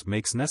words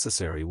makes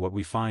necessary what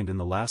we find in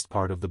the last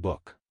part of the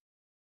book.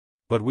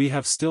 But we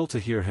have still to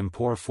hear him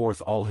pour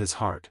forth all his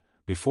heart,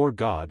 before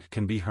God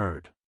can be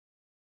heard.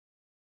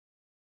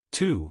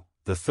 2.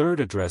 The third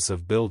address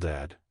of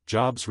Bildad,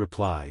 Job's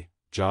reply,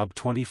 Job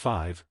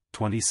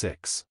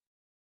 25:26.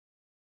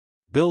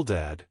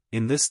 Bildad,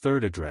 in this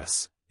third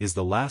address, is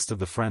the last of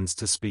the friends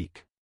to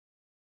speak.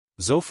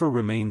 Zophar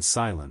remains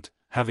silent,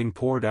 having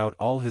poured out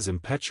all his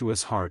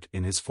impetuous heart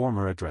in his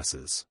former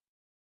addresses.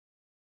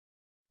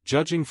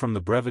 Judging from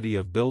the brevity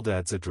of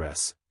Bildad's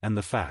address, and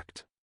the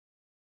fact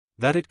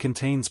that it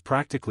contains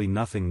practically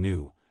nothing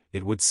new,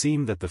 it would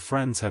seem that the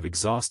friends have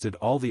exhausted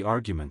all the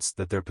arguments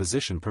that their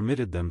position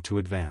permitted them to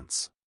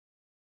advance.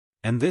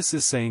 And this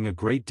is saying a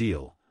great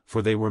deal,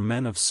 for they were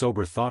men of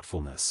sober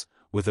thoughtfulness,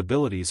 with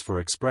abilities for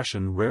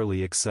expression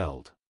rarely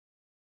excelled.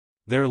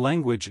 Their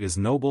language is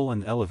noble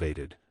and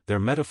elevated, their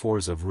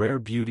metaphors of rare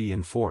beauty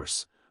and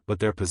force, but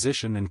their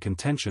position and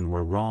contention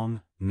were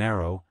wrong,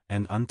 narrow,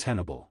 and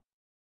untenable.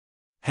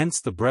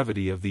 Hence the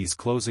brevity of these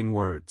closing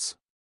words.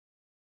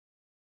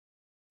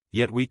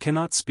 Yet we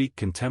cannot speak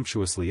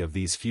contemptuously of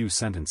these few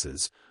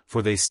sentences,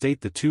 for they state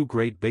the two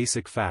great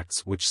basic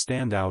facts which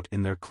stand out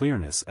in their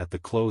clearness at the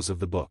close of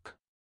the book.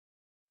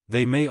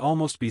 They may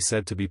almost be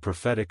said to be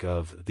prophetic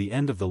of the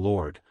end of the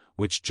Lord,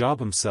 which Job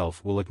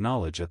himself will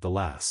acknowledge at the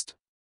last.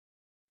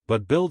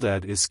 But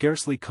Bildad is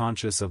scarcely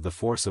conscious of the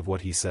force of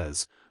what he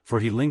says, for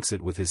he links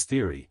it with his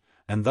theory,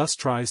 and thus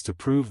tries to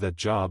prove that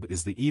Job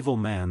is the evil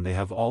man they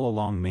have all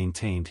along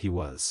maintained he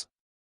was.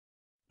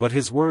 But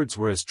his words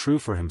were as true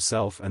for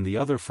himself and the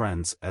other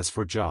friends as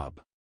for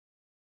Job.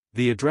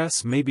 The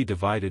address may be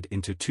divided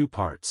into two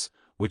parts,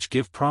 which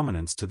give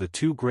prominence to the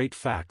two great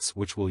facts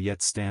which will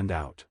yet stand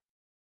out.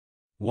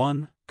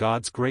 1.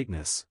 God's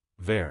greatness,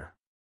 ver.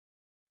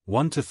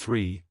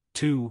 1-3,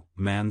 2.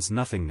 Man's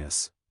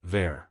nothingness,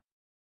 ver.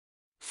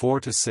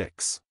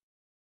 4-6.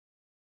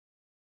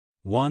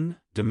 1.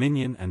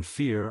 Dominion and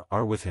fear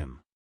are with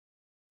him.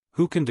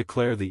 Who can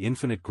declare the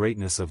infinite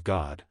greatness of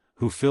God,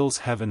 who fills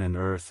heaven and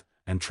earth,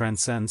 and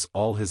transcends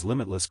all his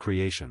limitless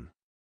creation?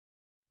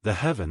 The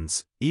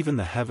heavens, even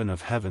the heaven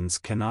of heavens,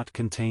 cannot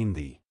contain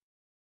thee.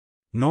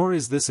 Nor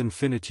is this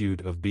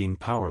infinitude of being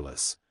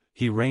powerless.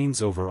 He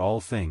reigns over all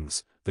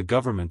things, the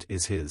government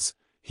is his,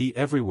 he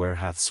everywhere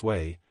hath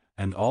sway,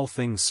 and all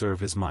things serve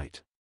his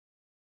might.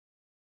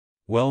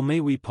 Well may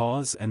we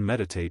pause and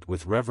meditate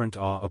with reverent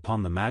awe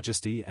upon the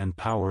majesty and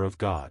power of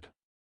God.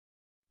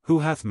 Who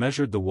hath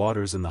measured the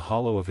waters in the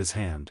hollow of his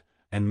hand,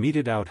 and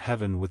meted out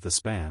heaven with the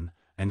span,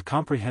 and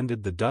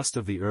comprehended the dust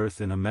of the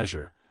earth in a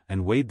measure,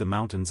 and weighed the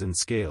mountains in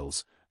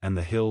scales, and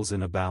the hills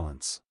in a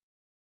balance?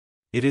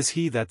 It is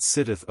he that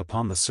sitteth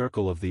upon the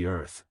circle of the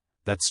earth,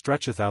 that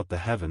stretcheth out the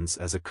heavens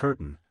as a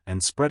curtain,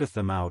 and spreadeth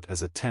them out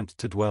as a tent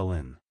to dwell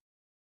in.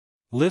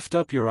 Lift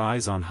up your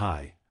eyes on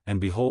high, and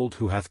behold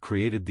who hath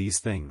created these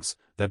things,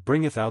 that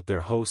bringeth out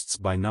their hosts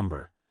by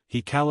number,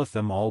 he calleth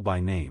them all by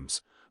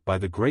names, by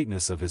the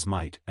greatness of his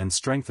might and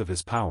strength of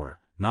his power,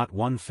 not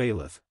one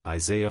faileth.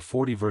 Isaiah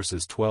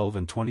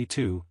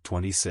 40:12-22,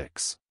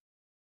 26.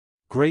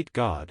 Great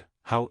God,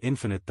 how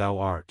infinite thou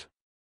art!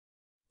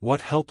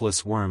 What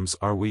helpless worms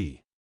are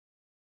we!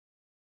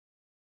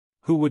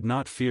 Who would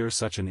not fear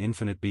such an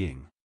infinite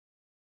being?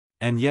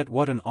 And yet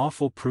what an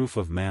awful proof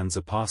of man's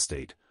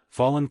apostate,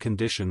 fallen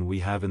condition we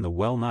have in the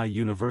well-nigh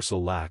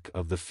universal lack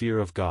of the fear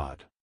of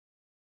God.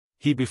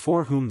 He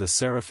before whom the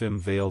seraphim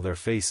veil their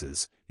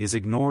faces, is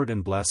ignored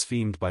and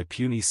blasphemed by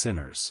puny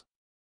sinners.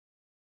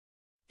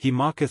 He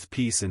mocketh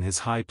peace in his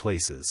high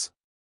places.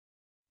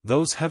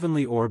 Those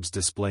heavenly orbs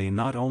display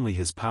not only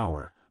his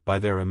power, by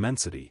their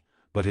immensity,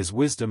 but his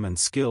wisdom and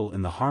skill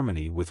in the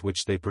harmony with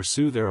which they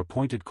pursue their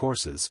appointed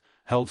courses,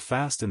 held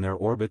fast in their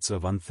orbits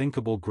of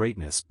unthinkable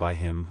greatness by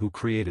him who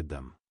created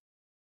them.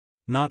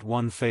 Not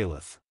one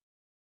faileth.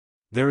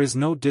 There is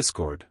no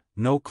discord,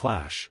 no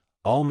clash,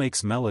 all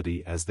makes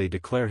melody as they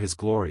declare his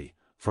glory,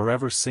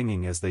 forever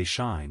singing as they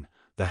shine,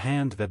 the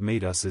hand that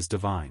made us is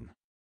divine.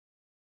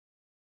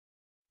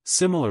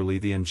 Similarly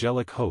the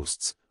angelic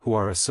hosts, who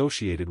are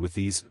associated with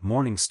these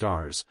morning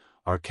stars,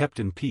 are kept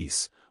in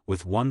peace,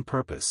 with one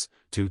purpose,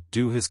 to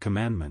do his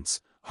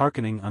commandments,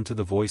 hearkening unto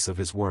the voice of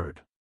his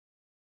word.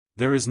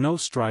 There is no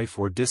strife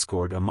or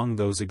discord among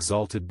those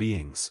exalted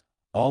beings,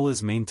 all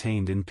is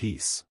maintained in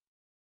peace.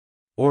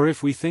 Or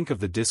if we think of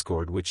the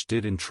discord which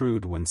did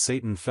intrude when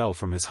Satan fell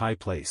from his high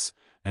place,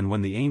 and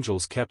when the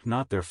angels kept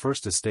not their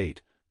first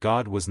estate,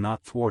 God was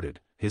not thwarted,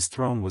 his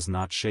throne was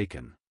not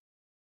shaken.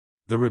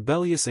 The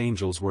rebellious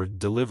angels were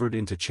delivered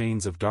into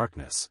chains of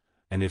darkness,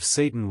 and if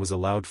Satan was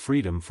allowed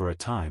freedom for a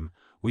time,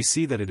 we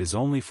see that it is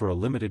only for a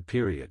limited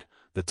period.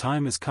 The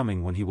time is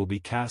coming when he will be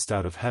cast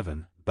out of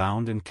heaven,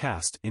 bound and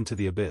cast into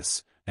the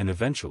abyss, and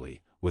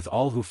eventually, with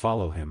all who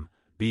follow him,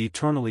 be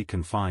eternally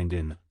confined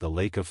in the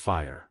lake of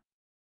fire.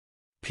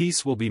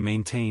 Peace will be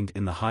maintained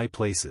in the high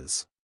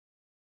places.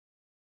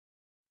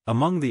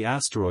 Among the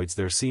asteroids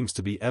there seems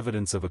to be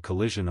evidence of a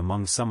collision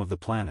among some of the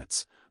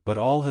planets, but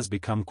all has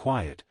become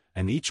quiet,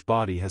 and each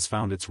body has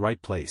found its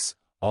right place.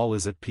 All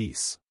is at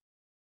peace.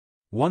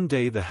 One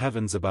day the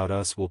heavens about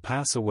us will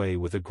pass away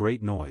with a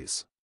great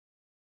noise.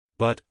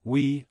 But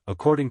we,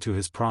 according to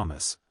his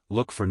promise,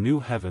 look for new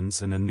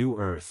heavens and a new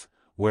earth,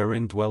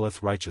 wherein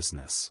dwelleth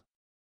righteousness.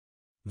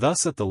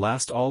 Thus at the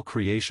last all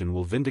creation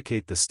will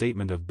vindicate the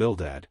statement of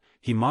Bildad,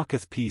 he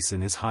mocketh peace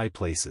in his high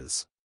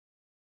places.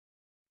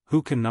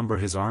 Who can number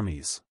his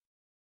armies?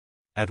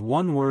 At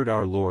one word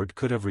our Lord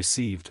could have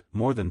received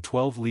more than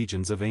 12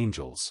 legions of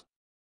angels.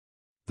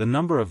 The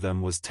number of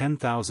them was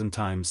 10,000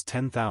 times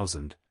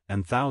 10,000,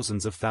 and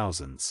thousands of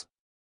thousands.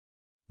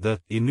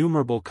 The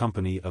innumerable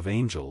company of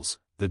angels,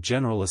 the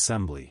general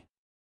assembly.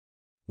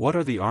 What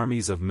are the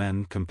armies of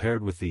men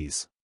compared with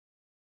these?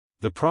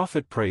 The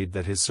prophet prayed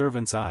that his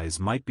servant's eyes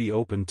might be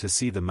opened to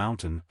see the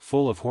mountain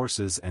full of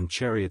horses and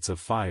chariots of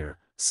fire,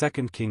 2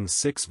 Kings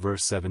 6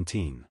 verse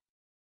 17.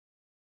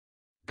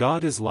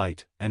 God is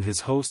light, and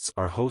his hosts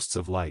are hosts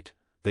of light,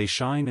 they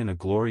shine in a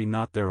glory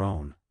not their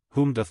own,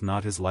 whom doth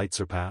not his light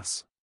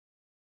surpass?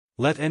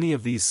 Let any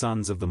of these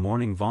sons of the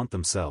morning vaunt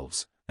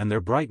themselves, and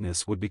their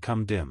brightness would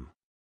become dim.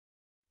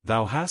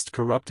 Thou hast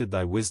corrupted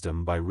thy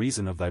wisdom by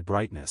reason of thy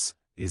brightness,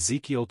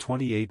 Ezekiel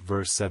 28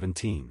 verse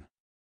 17.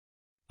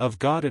 Of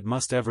God it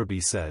must ever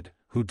be said,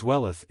 who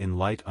dwelleth in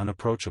light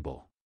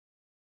unapproachable.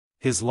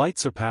 His light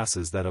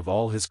surpasses that of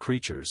all his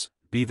creatures,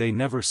 be they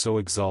never so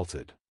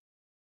exalted.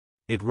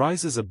 It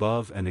rises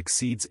above and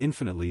exceeds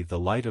infinitely the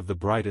light of the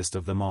brightest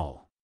of them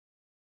all.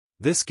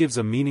 This gives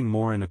a meaning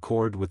more in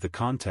accord with the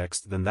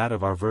context than that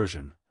of our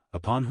version,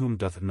 upon whom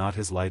doth not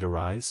his light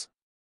arise?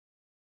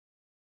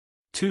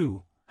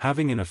 2.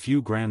 Having in a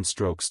few grand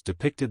strokes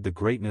depicted the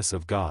greatness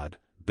of God,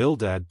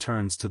 Bildad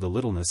turns to the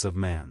littleness of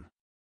man.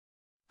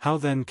 How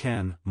then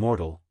can,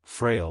 mortal,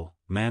 frail,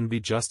 man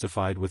be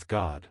justified with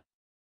God?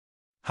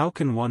 How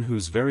can one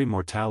whose very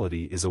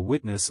mortality is a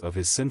witness of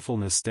his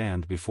sinfulness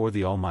stand before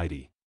the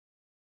Almighty?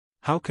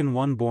 How can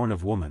one born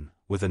of woman,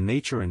 with a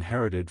nature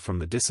inherited from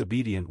the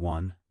disobedient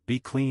one, be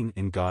clean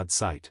in God's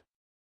sight?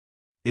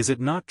 Is it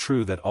not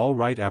true that all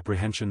right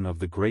apprehension of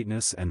the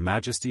greatness and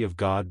majesty of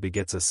God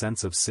begets a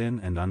sense of sin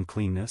and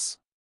uncleanness?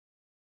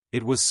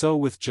 It was so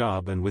with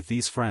Job and with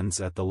these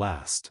friends at the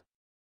last.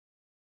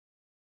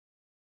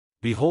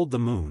 Behold the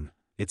moon,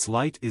 its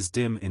light is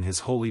dim in his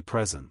holy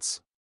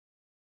presence.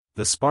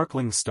 The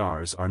sparkling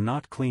stars are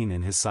not clean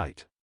in his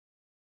sight.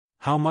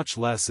 How much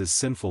less is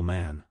sinful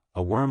man,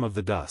 a worm of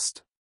the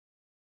dust.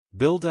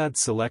 Bildad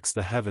selects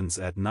the heavens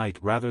at night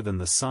rather than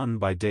the sun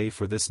by day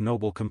for this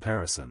noble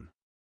comparison.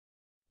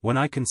 When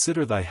I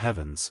consider thy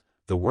heavens,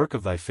 the work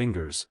of thy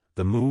fingers,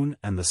 the moon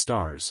and the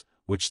stars,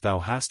 which thou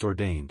hast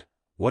ordained,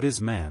 what is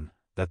man,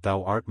 that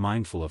thou art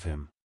mindful of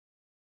him?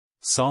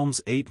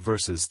 Psalms 8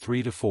 verses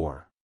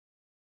 3-4.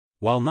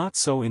 While not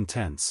so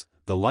intense,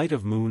 the light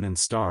of moon and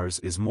stars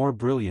is more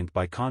brilliant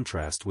by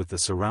contrast with the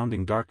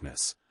surrounding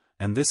darkness,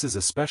 and this is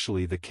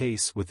especially the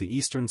case with the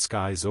eastern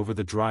skies over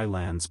the dry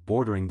lands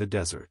bordering the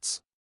deserts.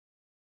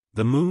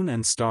 The moon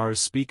and stars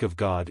speak of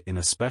God in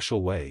a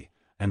special way,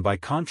 and by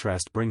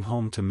contrast bring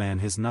home to man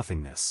his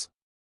nothingness.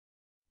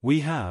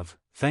 We have,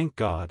 thank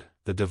God,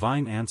 the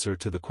divine answer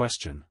to the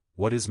question,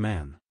 what is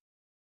man?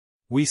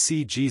 We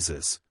see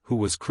Jesus, who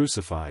was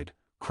crucified,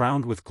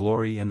 crowned with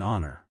glory and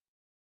honor.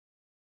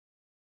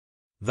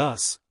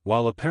 Thus,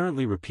 while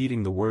apparently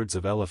repeating the words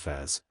of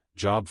Eliphaz,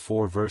 Job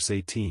 4 verse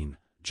 18,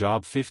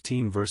 Job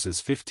 15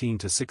 verses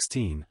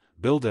 15-16,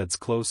 Bildad's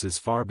close is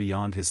far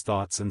beyond his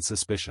thoughts and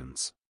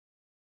suspicions.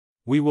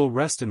 We will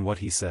rest in what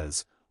he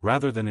says,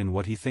 rather than in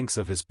what he thinks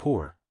of his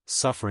poor,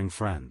 suffering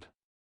friend.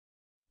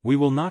 We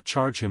will not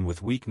charge him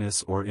with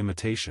weakness or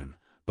imitation,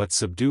 but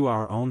subdue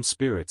our own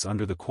spirits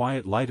under the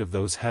quiet light of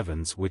those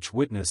heavens which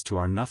witness to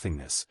our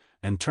nothingness,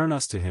 and turn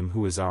us to him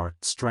who is our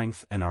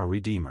strength and our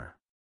Redeemer.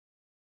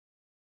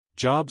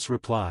 Job's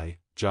reply,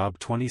 Job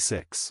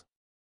 26.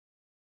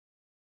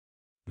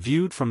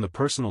 Viewed from the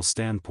personal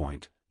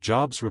standpoint,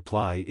 Job's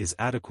reply is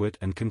adequate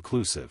and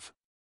conclusive.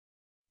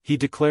 He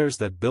declares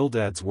that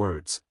Bildad's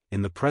words,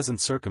 in the present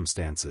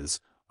circumstances,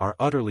 are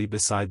utterly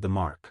beside the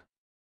mark.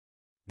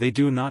 They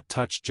do not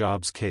touch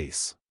Job's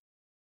case.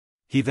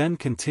 He then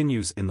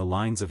continues in the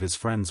lines of his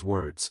friend's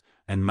words,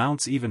 and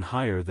mounts even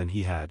higher than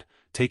he had,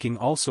 taking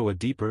also a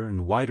deeper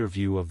and wider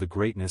view of the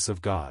greatness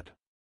of God.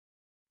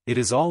 It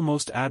is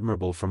almost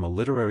admirable from a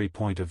literary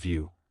point of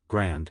view,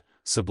 grand,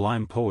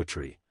 sublime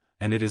poetry,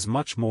 and it is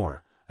much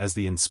more, as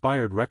the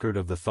inspired record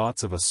of the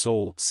thoughts of a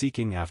soul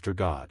seeking after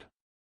God.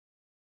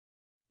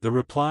 The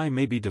reply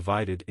may be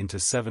divided into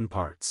 7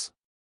 parts.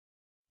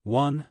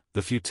 1.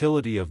 The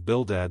futility of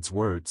Bildad's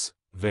words,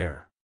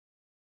 ver.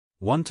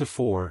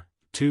 1-4,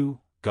 2,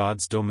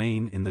 God's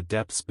domain in the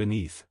depths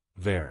beneath,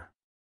 ver.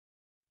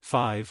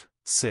 5,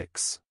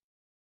 6.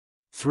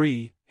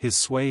 3, His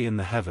sway in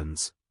the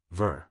heavens,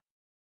 ver.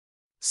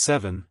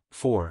 7,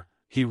 4,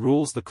 He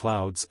rules the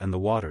clouds and the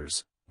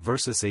waters,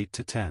 verses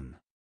 8-10.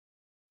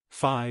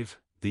 5,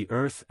 The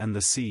earth and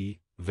the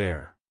sea,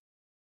 ver.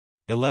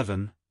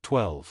 11,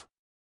 12.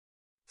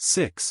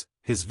 6,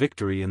 His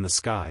victory in the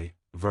sky,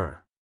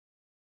 ver.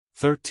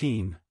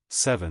 13,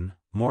 7,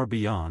 More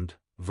beyond,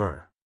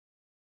 ver.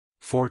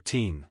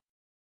 14.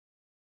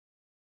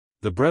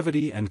 The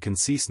brevity and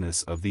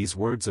conciseness of these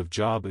words of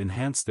Job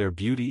enhance their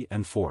beauty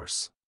and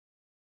force.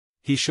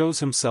 He shows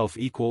himself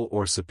equal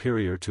or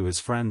superior to his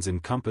friends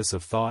in compass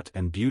of thought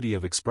and beauty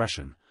of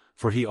expression,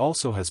 for he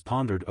also has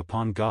pondered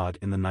upon God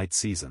in the night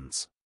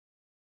seasons.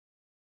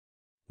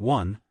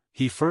 1.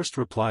 He first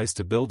replies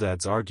to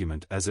Bildad's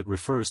argument as it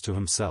refers to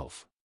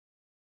himself.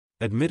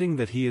 Admitting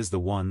that he is the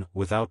one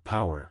without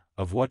power,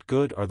 of what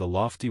good are the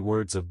lofty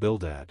words of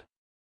Bildad?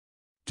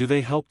 Do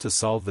they help to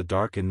solve the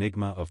dark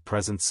enigma of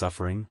present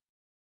suffering?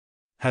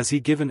 Has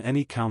he given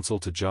any counsel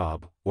to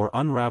Job, or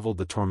unraveled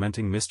the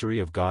tormenting mystery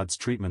of God's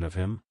treatment of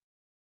him?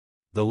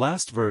 The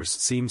last verse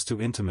seems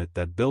to intimate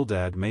that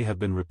Bildad may have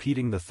been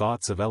repeating the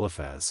thoughts of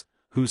Eliphaz,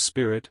 whose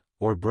spirit,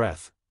 or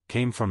breath,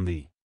 came from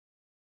thee.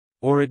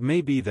 Or it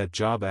may be that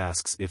Job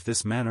asks if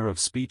this manner of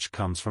speech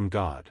comes from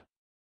God.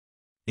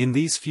 In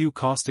these few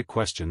caustic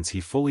questions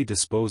he fully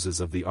disposes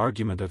of the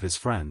argument of his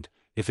friend,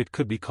 if it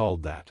could be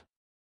called that.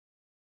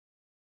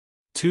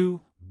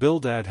 2.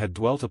 Bildad had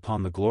dwelt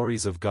upon the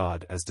glories of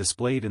God as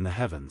displayed in the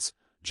heavens.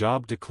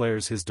 Job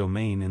declares his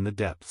domain in the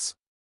depths.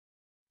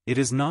 It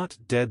is not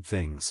dead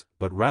things,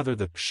 but rather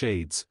the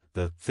shades,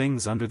 the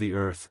things under the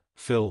earth,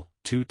 Phil.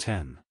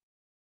 2:10.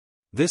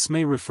 This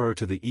may refer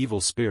to the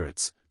evil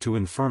spirits, to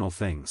infernal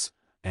things,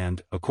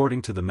 and,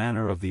 according to the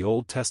manner of the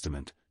Old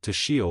Testament, to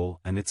Sheol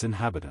and its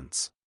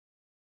inhabitants.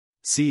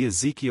 See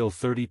Ezekiel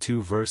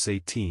 32 verse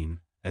 18,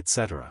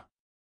 etc.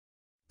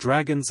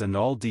 Dragons and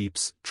all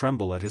deeps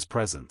tremble at his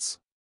presence.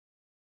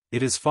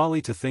 It is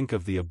folly to think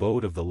of the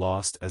abode of the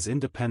lost as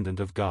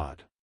independent of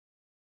God.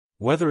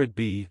 Whether it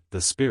be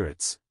the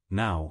spirits,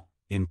 now,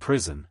 in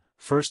prison,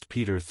 1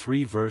 Peter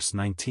 3 verse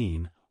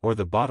 19, or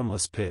the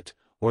bottomless pit,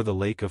 or the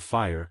lake of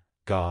fire,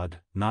 God,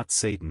 not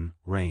Satan,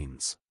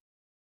 reigns.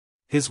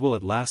 His will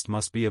at last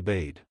must be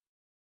obeyed.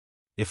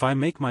 If I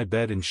make my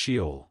bed in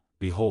Sheol,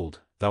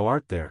 behold, thou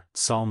art there.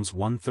 Psalms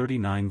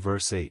 139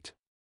 verse 8.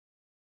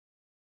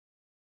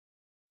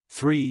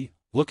 3.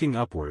 Looking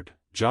upward,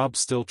 Job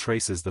still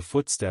traces the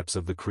footsteps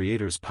of the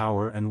Creator's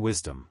power and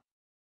wisdom.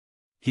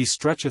 He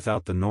stretcheth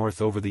out the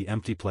north over the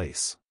empty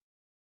place.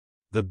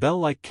 The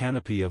bell-like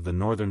canopy of the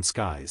northern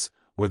skies,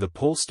 where the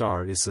pole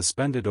star is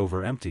suspended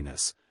over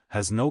emptiness,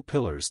 has no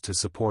pillars to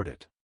support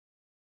it.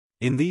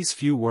 In these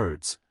few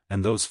words,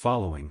 and those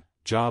following,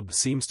 Job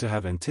seems to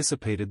have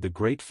anticipated the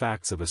great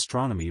facts of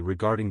astronomy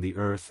regarding the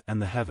earth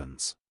and the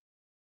heavens.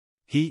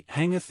 He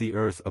hangeth the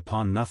earth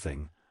upon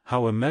nothing.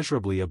 How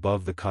immeasurably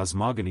above the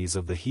cosmogonies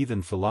of the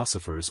heathen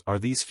philosophers are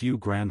these few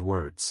grand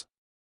words.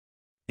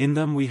 In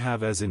them we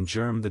have as in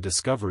germ the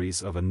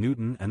discoveries of a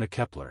Newton and a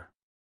Kepler.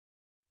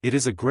 It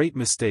is a great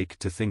mistake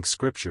to think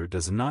Scripture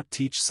does not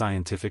teach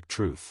scientific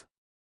truth.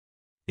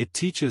 It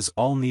teaches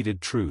all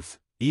needed truth,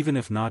 even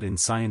if not in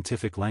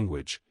scientific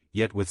language,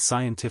 yet with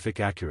scientific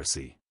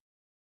accuracy.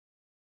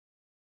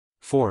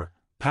 4.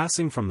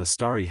 Passing from the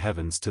starry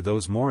heavens to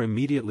those more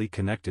immediately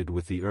connected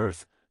with the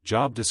earth,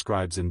 Job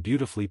describes in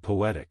beautifully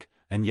poetic,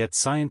 and yet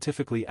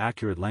scientifically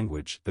accurate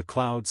language, the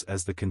clouds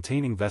as the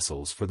containing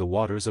vessels for the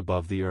waters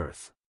above the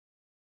earth.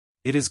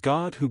 It is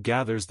God who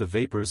gathers the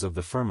vapors of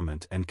the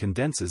firmament and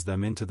condenses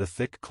them into the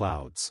thick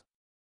clouds.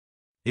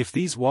 If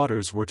these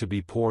waters were to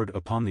be poured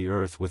upon the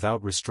earth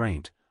without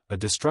restraint, a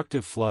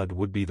destructive flood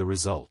would be the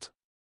result.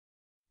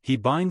 He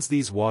binds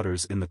these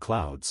waters in the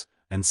clouds,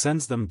 and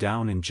sends them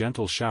down in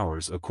gentle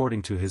showers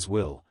according to his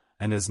will,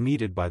 and as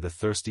needed by the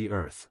thirsty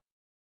earth.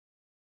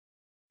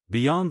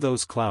 Beyond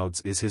those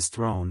clouds is his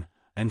throne,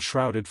 and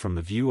shrouded from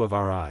the view of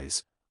our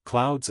eyes,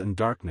 clouds and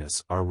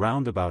darkness are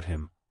round about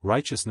him,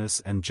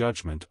 righteousness and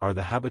judgment are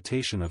the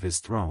habitation of his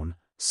throne,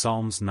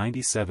 Psalms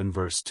 97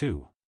 verse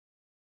 2.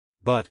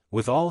 But,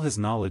 with all his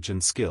knowledge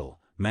and skill,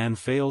 man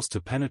fails to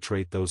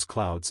penetrate those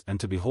clouds and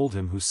to behold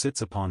him who sits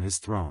upon his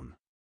throne.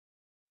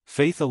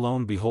 Faith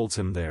alone beholds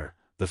him there,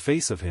 the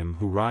face of him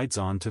who rides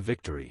on to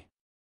victory.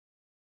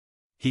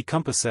 He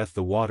compasseth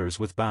the waters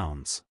with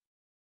bounds.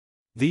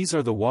 These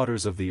are the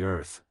waters of the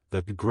earth,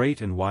 the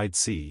great and wide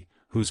sea,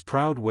 whose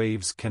proud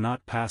waves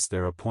cannot pass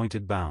their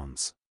appointed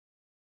bounds.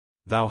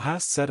 Thou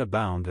hast set a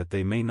bound that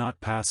they may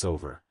not pass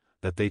over,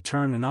 that they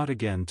turn not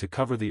again to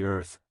cover the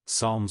earth,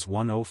 Psalms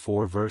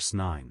 104 verse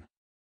 9.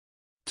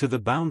 To the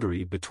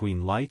boundary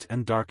between light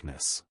and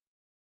darkness.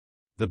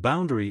 The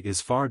boundary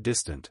is far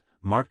distant,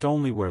 marked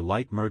only where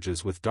light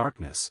merges with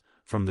darkness,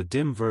 from the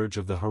dim verge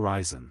of the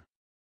horizon.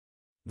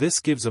 This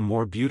gives a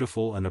more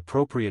beautiful and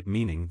appropriate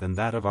meaning than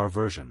that of our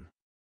version.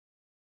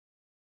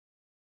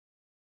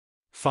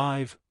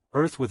 5.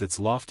 earth with its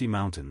lofty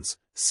mountains,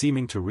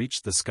 seeming to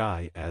reach the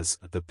sky as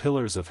the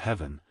pillars of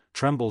heaven,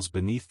 trembles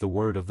beneath the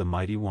word of the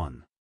Mighty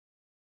One.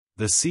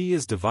 The sea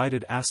is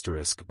divided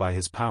by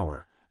his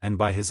power, and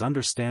by his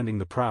understanding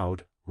the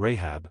proud,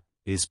 Rahab,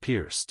 is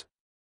pierced.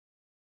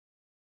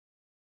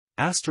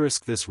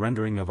 This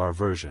rendering of our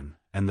version,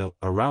 and the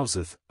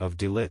arouseth of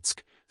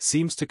Delitzsch,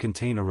 seems to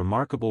contain a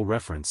remarkable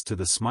reference to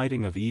the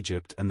smiting of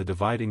Egypt and the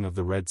dividing of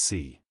the Red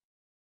Sea.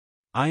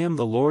 I am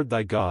the Lord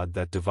thy God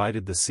that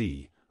divided the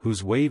sea,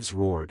 whose waves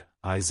roared,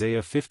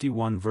 Isaiah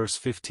 51 verse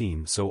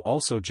 15, so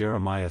also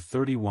Jeremiah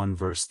 31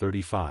 verse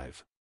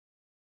 35.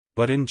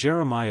 But in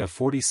Jeremiah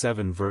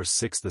 47 verse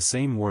 6 the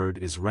same word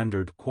is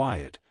rendered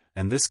quiet,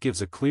 and this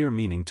gives a clear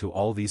meaning to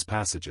all these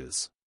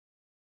passages.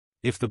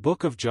 If the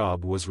book of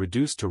Job was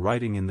reduced to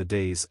writing in the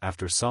days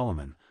after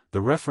Solomon,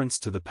 the reference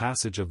to the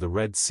passage of the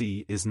Red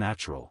Sea is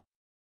natural.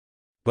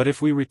 But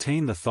if we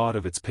retain the thought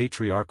of its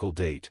patriarchal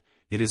date,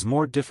 it is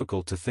more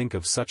difficult to think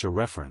of such a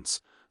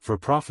reference, for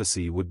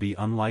prophecy would be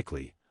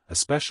unlikely,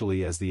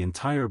 especially as the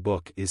entire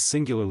book is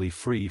singularly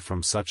free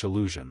from such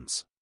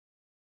allusions.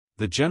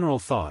 The general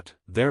thought,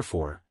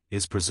 therefore,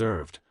 is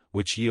preserved,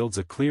 which yields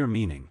a clear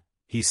meaning: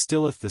 he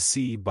stilleth the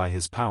sea by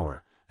his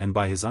power, and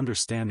by his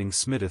understanding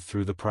smitteth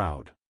through the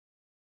proud.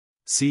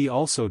 See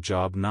also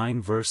Job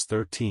 9 verse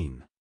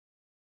 13.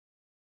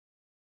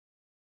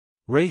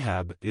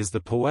 Rahab is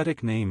the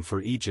poetic name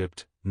for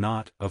Egypt,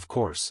 not, of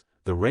course,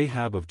 the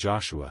Rahab of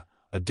Joshua,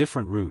 a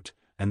different root,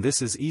 and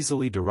this is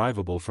easily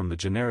derivable from the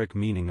generic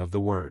meaning of the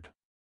word.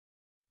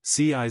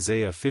 See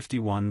Isaiah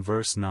 51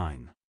 verse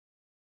 9.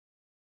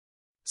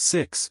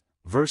 6.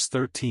 Verse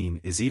 13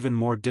 is even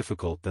more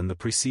difficult than the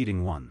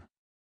preceding one.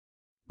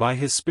 By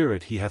his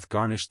spirit he hath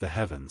garnished the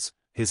heavens,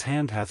 his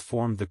hand hath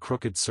formed the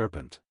crooked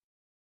serpent.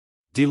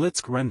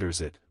 Delitzsch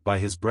renders it, by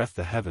his breath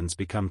the heavens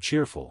become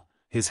cheerful,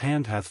 his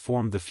hand hath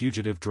formed the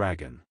fugitive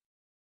dragon.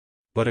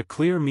 But a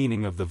clear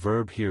meaning of the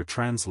verb here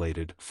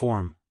translated,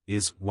 form,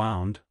 is,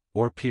 wound,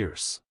 or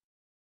pierce.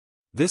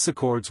 This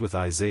accords with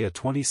Isaiah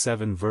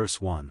 27 verse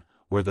 1,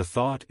 where the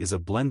thought is a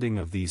blending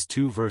of these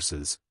two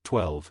verses,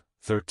 12,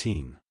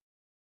 13.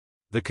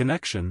 The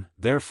connection,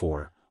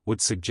 therefore,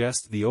 would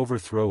suggest the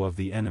overthrow of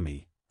the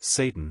enemy,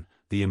 Satan,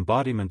 the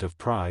embodiment of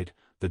pride,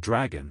 the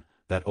dragon,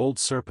 that old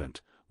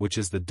serpent, which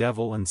is the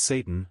devil and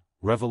Satan,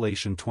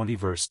 Revelation 20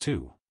 verse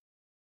 2.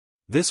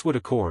 This would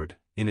accord,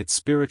 in its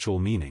spiritual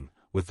meaning,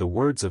 with the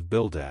words of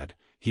Bildad,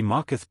 he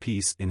mocketh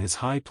peace in his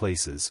high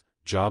places,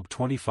 Job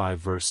 25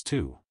 verse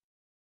 2.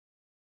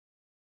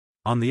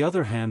 On the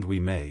other hand we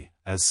may,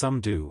 as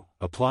some do,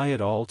 apply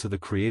it all to the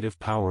creative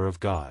power of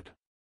God.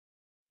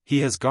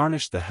 He has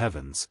garnished the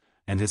heavens,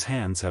 and his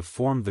hands have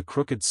formed the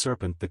crooked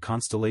serpent, the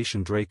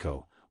constellation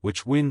Draco,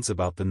 which winds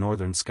about the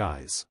northern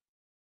skies.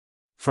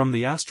 From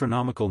the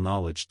astronomical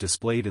knowledge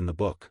displayed in the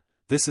book,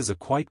 this is a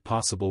quite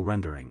possible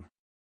rendering.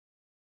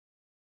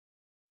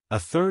 A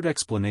third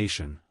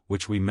explanation,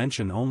 which we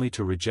mention only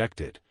to reject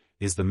it,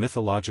 is the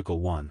mythological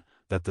one,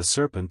 that the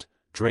serpent,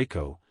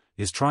 Draco,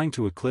 is trying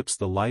to eclipse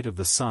the light of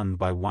the sun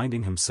by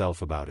winding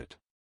himself about it.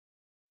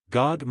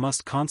 God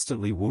must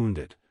constantly wound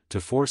it,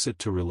 to force it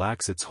to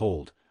relax its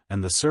hold,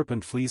 and the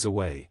serpent flees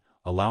away,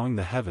 allowing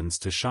the heavens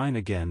to shine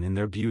again in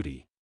their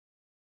beauty.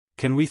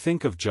 Can we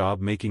think of Job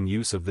making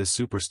use of this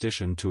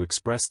superstition to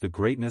express the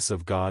greatness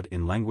of God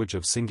in language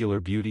of singular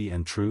beauty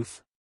and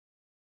truth?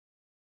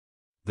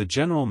 The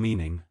general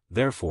meaning,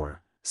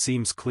 therefore,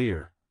 seems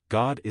clear: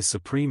 God is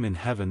supreme in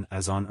heaven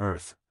as on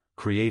earth,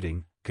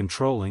 creating,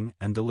 controlling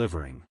and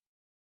delivering.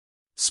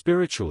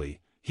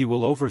 Spiritually, he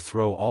will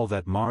overthrow all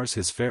that mars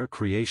his fair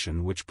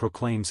creation which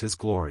proclaims his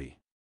glory.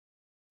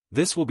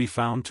 This will be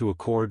found to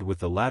accord with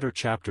the latter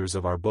chapters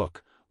of our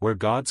book, where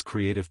God's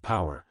creative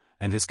power,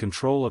 and his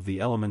control of the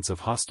elements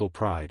of hostile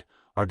pride,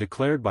 are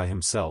declared by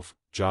himself,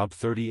 Job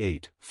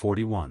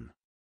 38:41.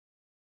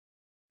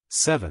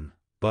 7.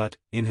 But,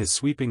 in his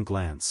sweeping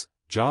glance,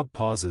 Job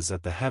pauses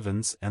at the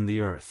heavens and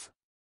the earth.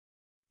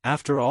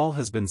 After all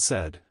has been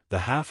said, the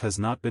half has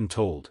not been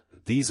told.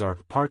 These are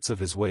parts of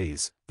his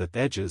ways, the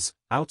edges,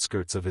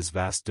 outskirts of his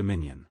vast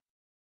dominion.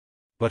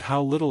 But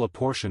how little a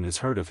portion is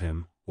heard of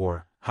him,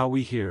 or, how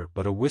we hear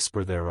but a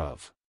whisper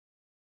thereof.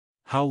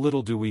 How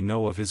little do we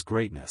know of his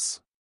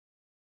greatness.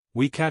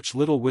 We catch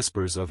little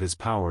whispers of his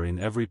power in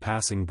every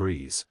passing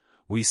breeze,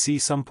 we see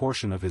some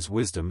portion of his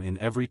wisdom in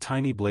every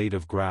tiny blade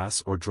of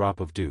grass or drop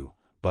of dew,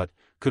 but,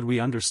 could we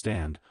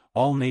understand,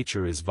 all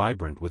nature is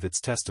vibrant with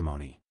its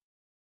testimony.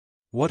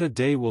 What a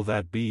day will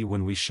that be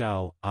when we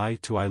shall, eye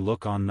to eye,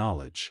 look on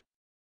knowledge.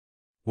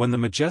 When the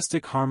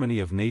majestic harmony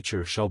of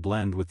nature shall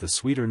blend with the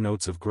sweeter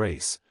notes of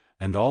grace,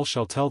 and all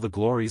shall tell the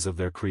glories of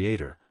their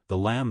Creator, the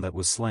Lamb that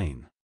was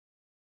slain.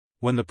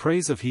 When the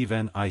praise of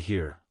heaven I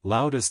hear,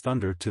 loud as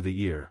thunder to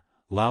the ear,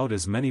 loud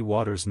as many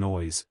waters'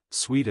 noise,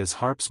 sweet as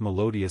harp's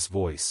melodious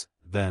voice,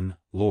 then,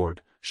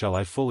 Lord, shall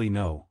I fully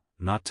know,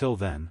 not till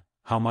then,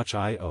 how much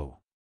I owe.